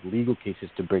in sort of legal cases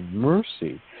to bring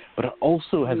mercy, but it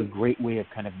also has a great way of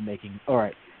kind of making, all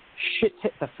right, shit's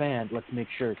hit the fan, let's make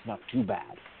sure it's not too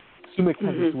bad. Sumac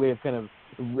has this way of kind of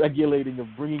regulating, of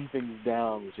bringing things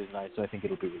down, which is nice, so I think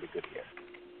it'll be really good here.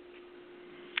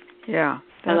 Yeah,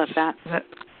 I love that.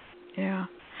 Yeah.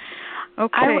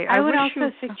 Okay. I would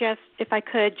also suggest, if I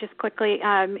could, just quickly,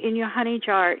 in your honey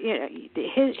jar,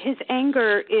 his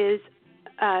anger is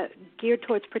geared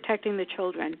towards protecting the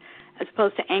children, as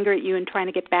opposed to anger at you and trying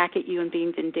to get back at you and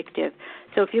being vindictive.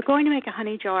 So if you're going to make a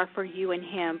honey jar for you and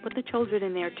him, put the children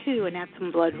in there too and add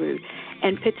some bloodroot,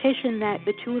 and petition that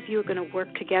the two of you are going to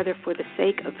work together for the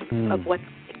sake of what's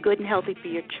good and healthy for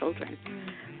your children,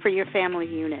 for your family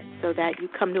unit, so that you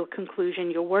come to a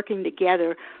conclusion. You're working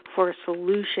together for a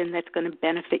solution that's going to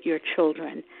benefit your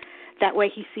children. That way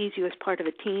he sees you as part of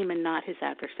a team and not his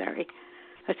adversary.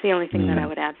 That's the only thing that I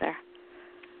would add there.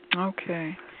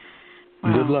 Okay.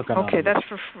 Wow. Good luck. Okay, that's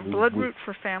for bloodroot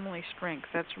for family strength.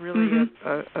 That's really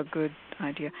a good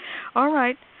idea. All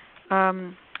right.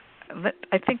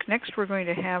 I think next we're going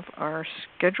to have our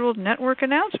scheduled network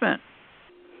announcement.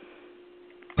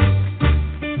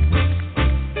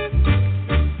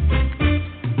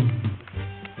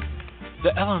 The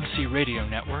LMC Radio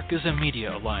Network is a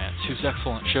media alliance whose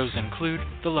excellent shows include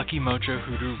The Lucky Mojo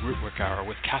Hoodoo Rootwork Hour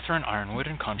with Catherine Ironwood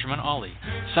and Conjurman Ollie,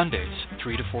 Sundays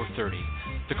 3 to 4:30.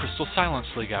 The Crystal Silence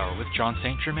League Hour with John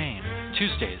St. Germain,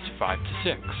 Tuesdays 5 to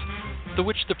 6. The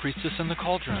Witch, the Priestess, and the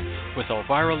Cauldron with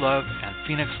Elvira Love and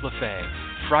Phoenix LaFay,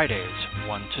 Fridays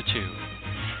 1 to 2.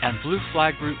 And Blue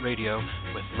Flag Root Radio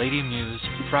with Lady Muse,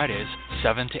 Fridays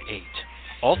 7 to 8.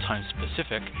 All times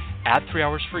Pacific, add 3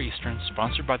 hours for Eastern,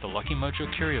 sponsored by the Lucky Mojo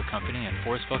Curio Company in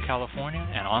Forestville, California,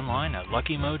 and online at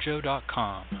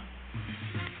luckymojo.com.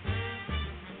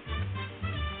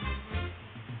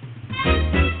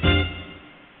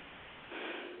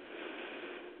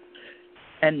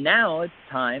 And now it's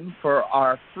time for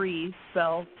our free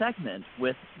spell segment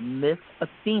with Miss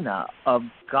Athena of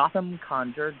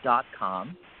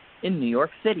GothamConjure.com in New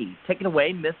York City. Take it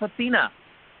away, Miss Athena.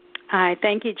 Hi,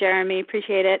 thank you, Jeremy.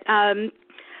 Appreciate it.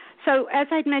 So as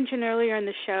I'd mentioned earlier in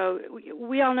the show,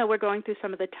 we all know we're going through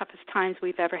some of the toughest times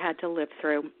we've ever had to live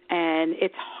through, and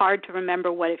it's hard to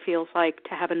remember what it feels like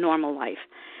to have a normal life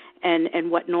and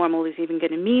what normal is even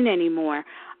going to mean anymore.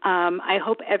 I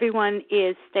hope everyone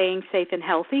is staying safe and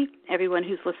healthy, everyone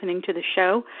who's listening to the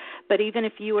show, but even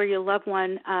if you or your loved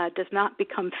one does not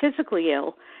become physically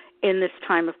ill in this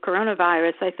time of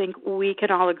coronavirus, I think we can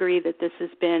all agree that this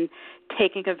has been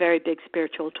taking a very big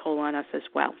spiritual toll on us as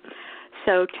well.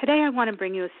 So today I want to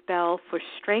bring you a spell for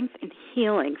strength and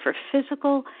healing, for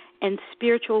physical and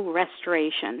spiritual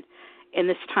restoration in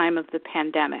this time of the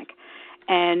pandemic.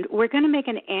 And we're going to make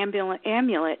an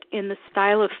amulet in the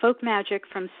style of folk magic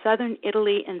from southern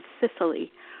Italy and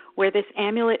Sicily, where this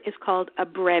amulet is called a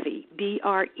brevi,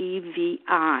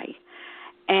 B-R-E-V-I.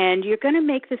 And you're going to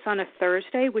make this on a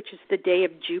Thursday, which is the day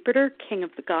of Jupiter, king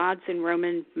of the gods in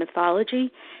Roman mythology.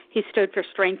 He stood for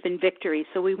strength and victory,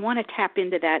 so we want to tap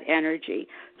into that energy,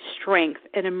 strength,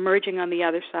 and emerging on the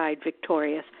other side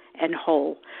victorious and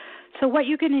whole. So what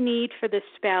you're going to need for this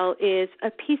spell is a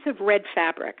piece of red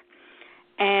fabric.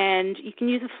 And you can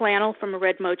use a flannel from a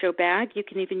red Mojo bag. You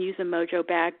can even use a Mojo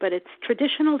bag, but it's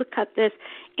traditional to cut this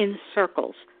in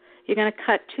circles. You're going to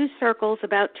cut 2 circles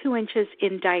about 2 inches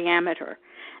in diameter.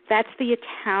 That's the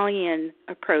Italian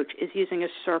approach, is using a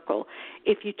circle.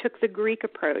 If you took the Greek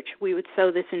approach, we would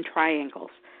sew this in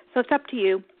triangles. So it's up to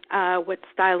you what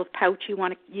style of pouch you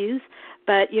want to use,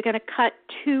 but you're going to cut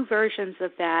 2 versions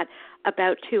of that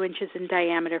about 2 inches in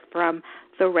diameter from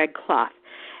the red cloth.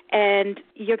 And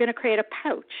you're going to create a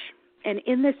pouch. And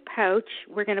in this pouch,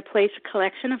 we're going to place a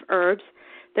collection of herbs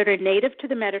that are native to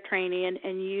the Mediterranean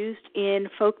and used in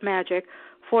folk magic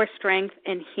for strength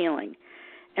and healing.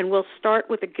 And we'll start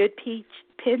with a good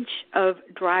pinch of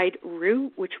dried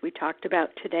rue, which we talked about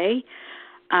today.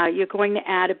 You're going to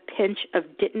add a pinch of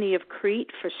dittany of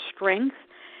Crete for strength,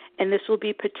 and this will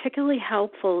be particularly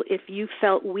helpful if you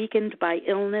felt weakened by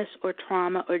illness or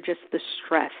trauma or just the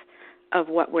stress of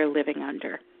what we're living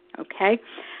under. Okay?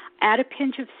 Add a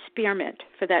pinch of spearmint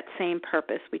for that same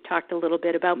purpose. We talked a little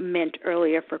bit about mint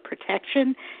earlier for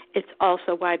protection. It's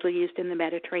also widely used in the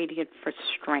Mediterranean for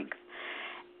strength.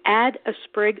 Add a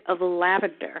sprig of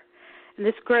lavender. And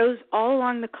this grows all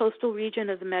along the coastal region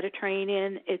of the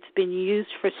Mediterranean. It's been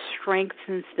used for strength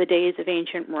since the days of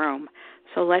ancient Rome.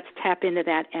 So let's tap into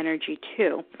that energy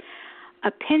too.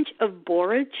 A pinch of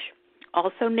borage,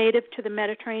 also native to the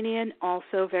Mediterranean,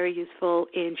 also very useful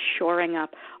in shoring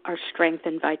up our strength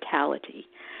and vitality.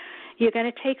 You're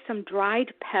going to take some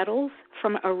dried petals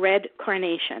from a red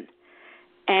carnation,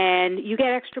 and you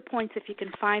get extra points if you can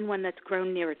find one that's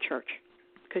grown near a church,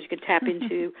 because you can tap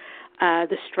into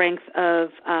the strength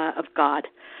of God.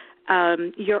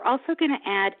 You're also going to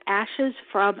add ashes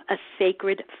from a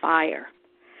sacred fire.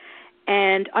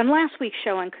 And on last week's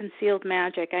show on Concealed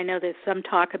Magic, I know there's some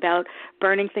talk about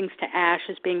burning things to ash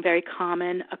as being very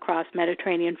common across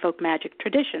Mediterranean folk magic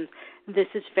traditions. This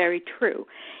is very true.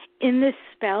 In this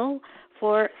spell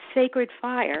for sacred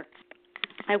fire,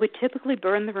 I would typically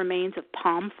burn the remains of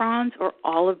palm fronds or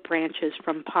olive branches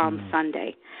from Palm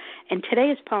Sunday. And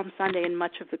today is Palm Sunday in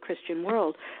much of the Christian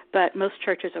world, but most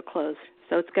churches are closed,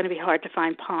 so it's going to be hard to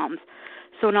find palms.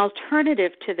 So an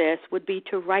alternative to this would be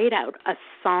to write out a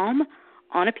psalm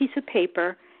on a piece of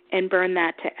paper and burn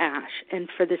that to ash. And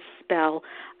for this spell,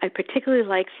 I particularly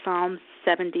like Psalm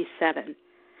 77.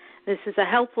 This is a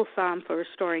helpful psalm for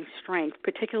restoring strength,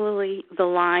 particularly the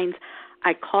lines,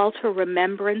 I call to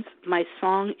remembrance my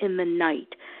song in the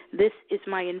night. This is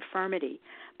my infirmity,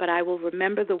 but I will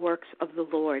remember the works of the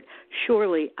Lord.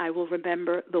 Surely I will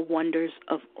remember the wonders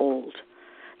of old.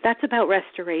 That's about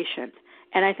restoration.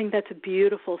 And I think that's a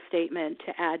beautiful statement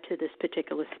to add to this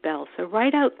particular spell. So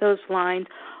write out those lines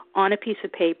on a piece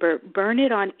of paper, burn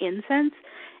it on incense,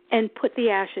 and put the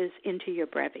ashes into your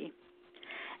brevi.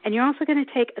 And you're also going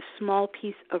to take a small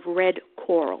piece of red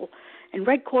coral. And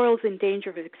red coral is in danger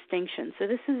of extinction, so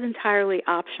this is entirely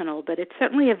optional, but it's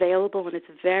certainly available, and it's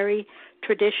very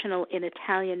traditional in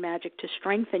Italian magic to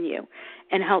strengthen you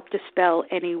and help dispel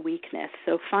any weakness.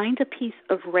 So find a piece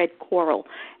of red coral.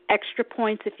 Extra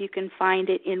points if you can find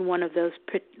it in one of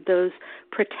those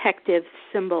protective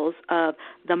symbols of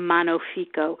the mano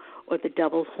fico or the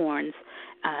double horns.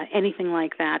 Anything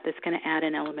like that that's going to add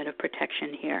an element of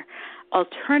protection here.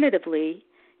 Alternatively,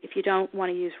 if you don't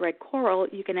want to use red coral,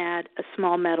 you can add a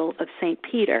small medal of St.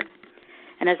 Peter.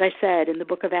 And as I said, in the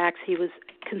book of Acts, he was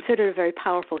considered a very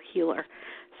powerful healer.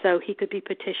 So he could be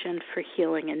petitioned for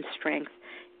healing and strength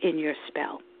in your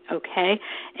spell. Okay?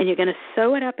 And you're going to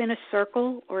sew it up in a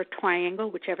circle or a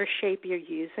triangle, whichever shape you're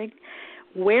using.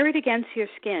 Wear it against your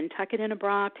skin. Tuck it in a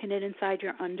bra, pin it inside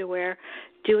your underwear.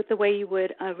 Do it the way you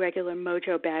would a regular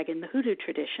Mojo bag in the Hoodoo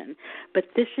tradition. But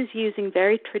this is using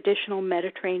very traditional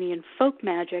Mediterranean folk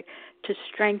magic to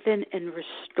strengthen and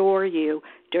restore you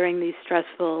during these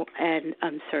stressful and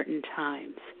uncertain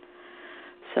times.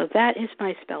 So that is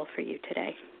my spell for you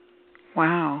today.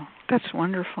 Wow, that's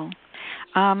wonderful.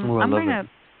 I'm going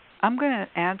to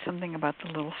add something about the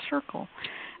little circle.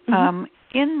 Mm-hmm.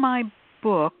 In my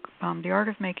book, The Art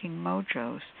of Making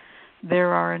Mojos,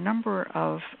 there are a number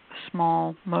of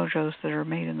small mojos that are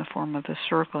made in the form of a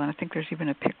circle, and I think there's even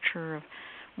a picture of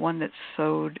one that's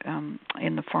sewed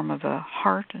in the form of a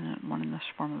heart and one in the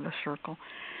form of a circle.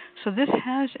 So this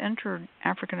has entered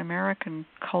African American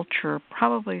culture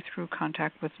probably through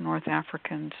contact with North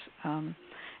Africans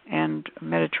and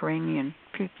Mediterranean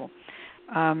people.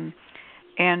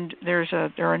 And there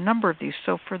are a number of these.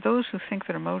 So for those who think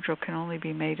that a mojo can only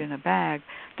be made in a bag,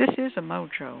 this is a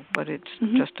mojo, but it's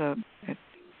just a...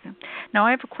 Now,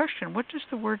 I have a question. What does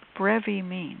the word brevi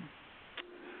mean?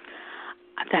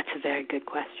 That's a very good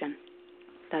question.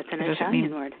 That's an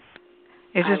Italian word.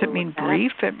 Does it mean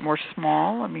brief or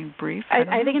small? I mean brief?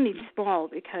 I think it means small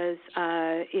because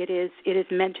it is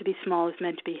meant to be small. It's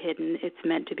meant to be hidden. It's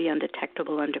meant to be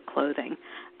undetectable under clothing.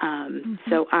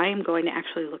 So I am going to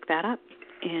actually look that up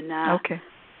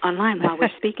online while we're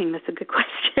speaking. That's a good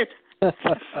question.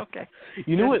 Okay.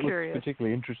 You know what's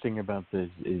particularly interesting about this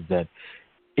is that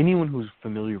anyone who's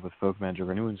familiar with folk magic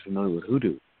or anyone who's familiar with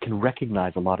hoodoo can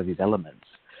recognize a lot of these elements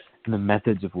and the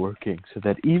methods of working, so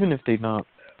that even if they're not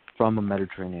from a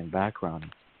Mediterranean background,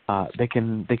 they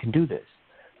can do this,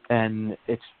 and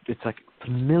it's like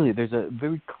familiar. There's a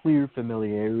very clear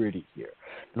familiarity here,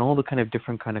 and all the kind of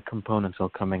different kind of components all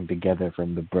coming together,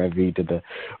 from the brevi to the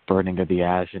burning of the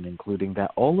ash, and including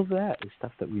that. All of that is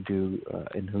stuff that we do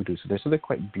in hoodoo. So there's something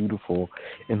quite beautiful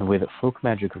in the way that folk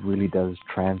magic really does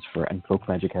transfer, and folk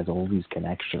magic has all these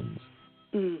connections.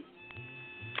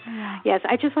 Yes,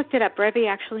 I just looked it up. Brevi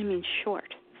actually means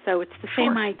short. So it's the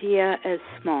same idea as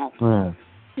small.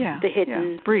 Yeah. The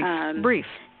hidden. Yeah. Brief.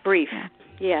 Yeah.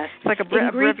 Yes. It's like a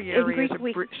breviary.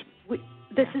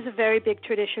 This is a very big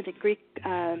tradition in Greek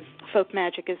folk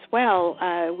magic as well.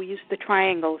 We use the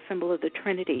triangle, symbol of the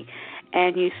Trinity,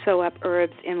 and you sew up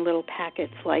herbs in little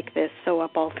packets like this, sew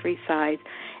up all three sides,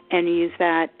 and use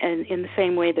that in the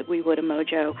same way that we would a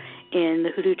mojo in the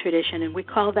Hoodoo tradition. And we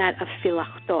call that a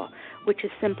phylakto, which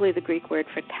is simply the Greek word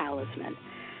for talisman.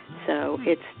 So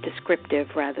it's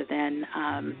descriptive rather than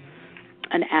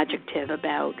an adjective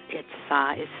about its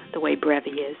size, the way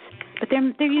brevi is. But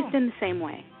they're used in the same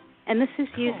way. And this is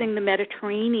using the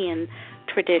Mediterranean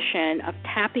tradition of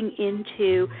tapping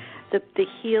into the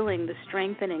healing, the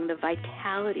strengthening, the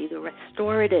vitality, the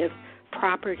restorative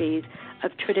properties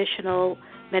of traditional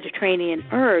Mediterranean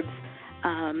herbs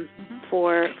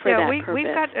for that purpose. We've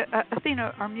got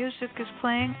Athena. Our music is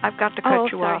playing. I've got to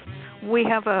cut you off. We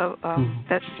have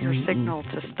that's your signal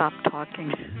to stop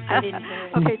talking. I didn't hear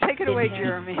it. Okay, take it away,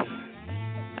 Jeremy.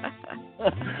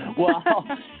 Well,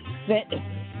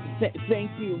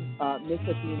 thank you, Miss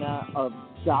Athena of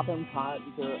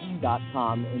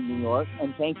shopandconjure.com in New York,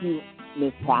 and thank you,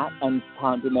 Miss Pat and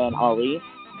ConjureMan Ali.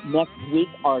 Next week,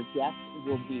 our guest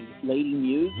will be Lady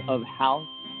Muse of House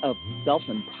of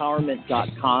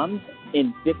self-empowerment.com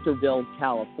in Victorville,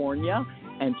 California,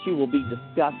 and she will be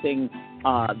discussing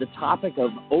the topic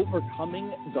of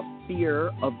overcoming the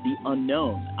fear of the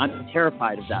unknown. I'm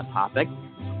terrified of that topic.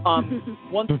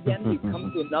 Once again, we've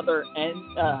come to another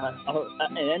end of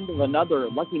another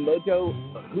Lucky Mojo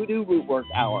Hoodoo Rootwork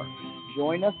Hour.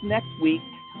 Join us next week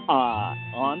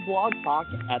on Blog Talk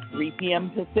at 3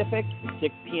 p.m. Pacific,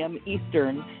 6 p.m.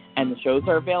 Eastern, and the shows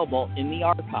are available in the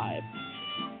archive.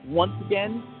 Once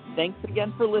again, thanks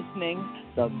again for listening.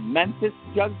 The Memphis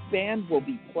Jugs Band will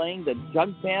be playing the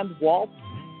Jugs Band Waltz,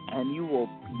 and you will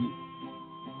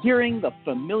hearing the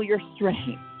familiar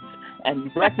strains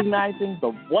and recognizing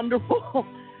the wonderful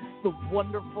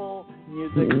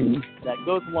music that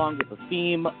goes along with the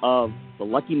theme of the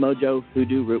Lucky Mojo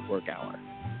Hoodoo Rootwork Hour.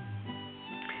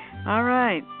 All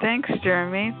right. Thanks,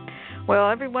 Jeremy. Well,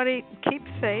 everybody, keep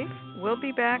safe. We'll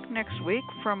be back next week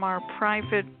from our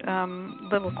private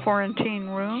little quarantine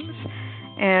rooms.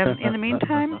 And in the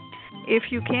meantime,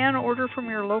 if you can order from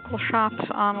your local shops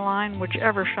online,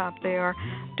 whichever shop they are,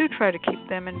 do try to keep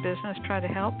them in business, try to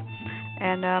help.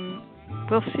 And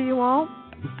we'll see you all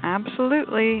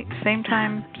absolutely same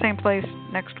time, same place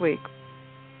next week.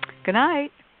 Good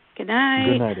night. Good night.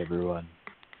 Good night, everyone.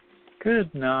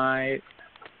 Good night.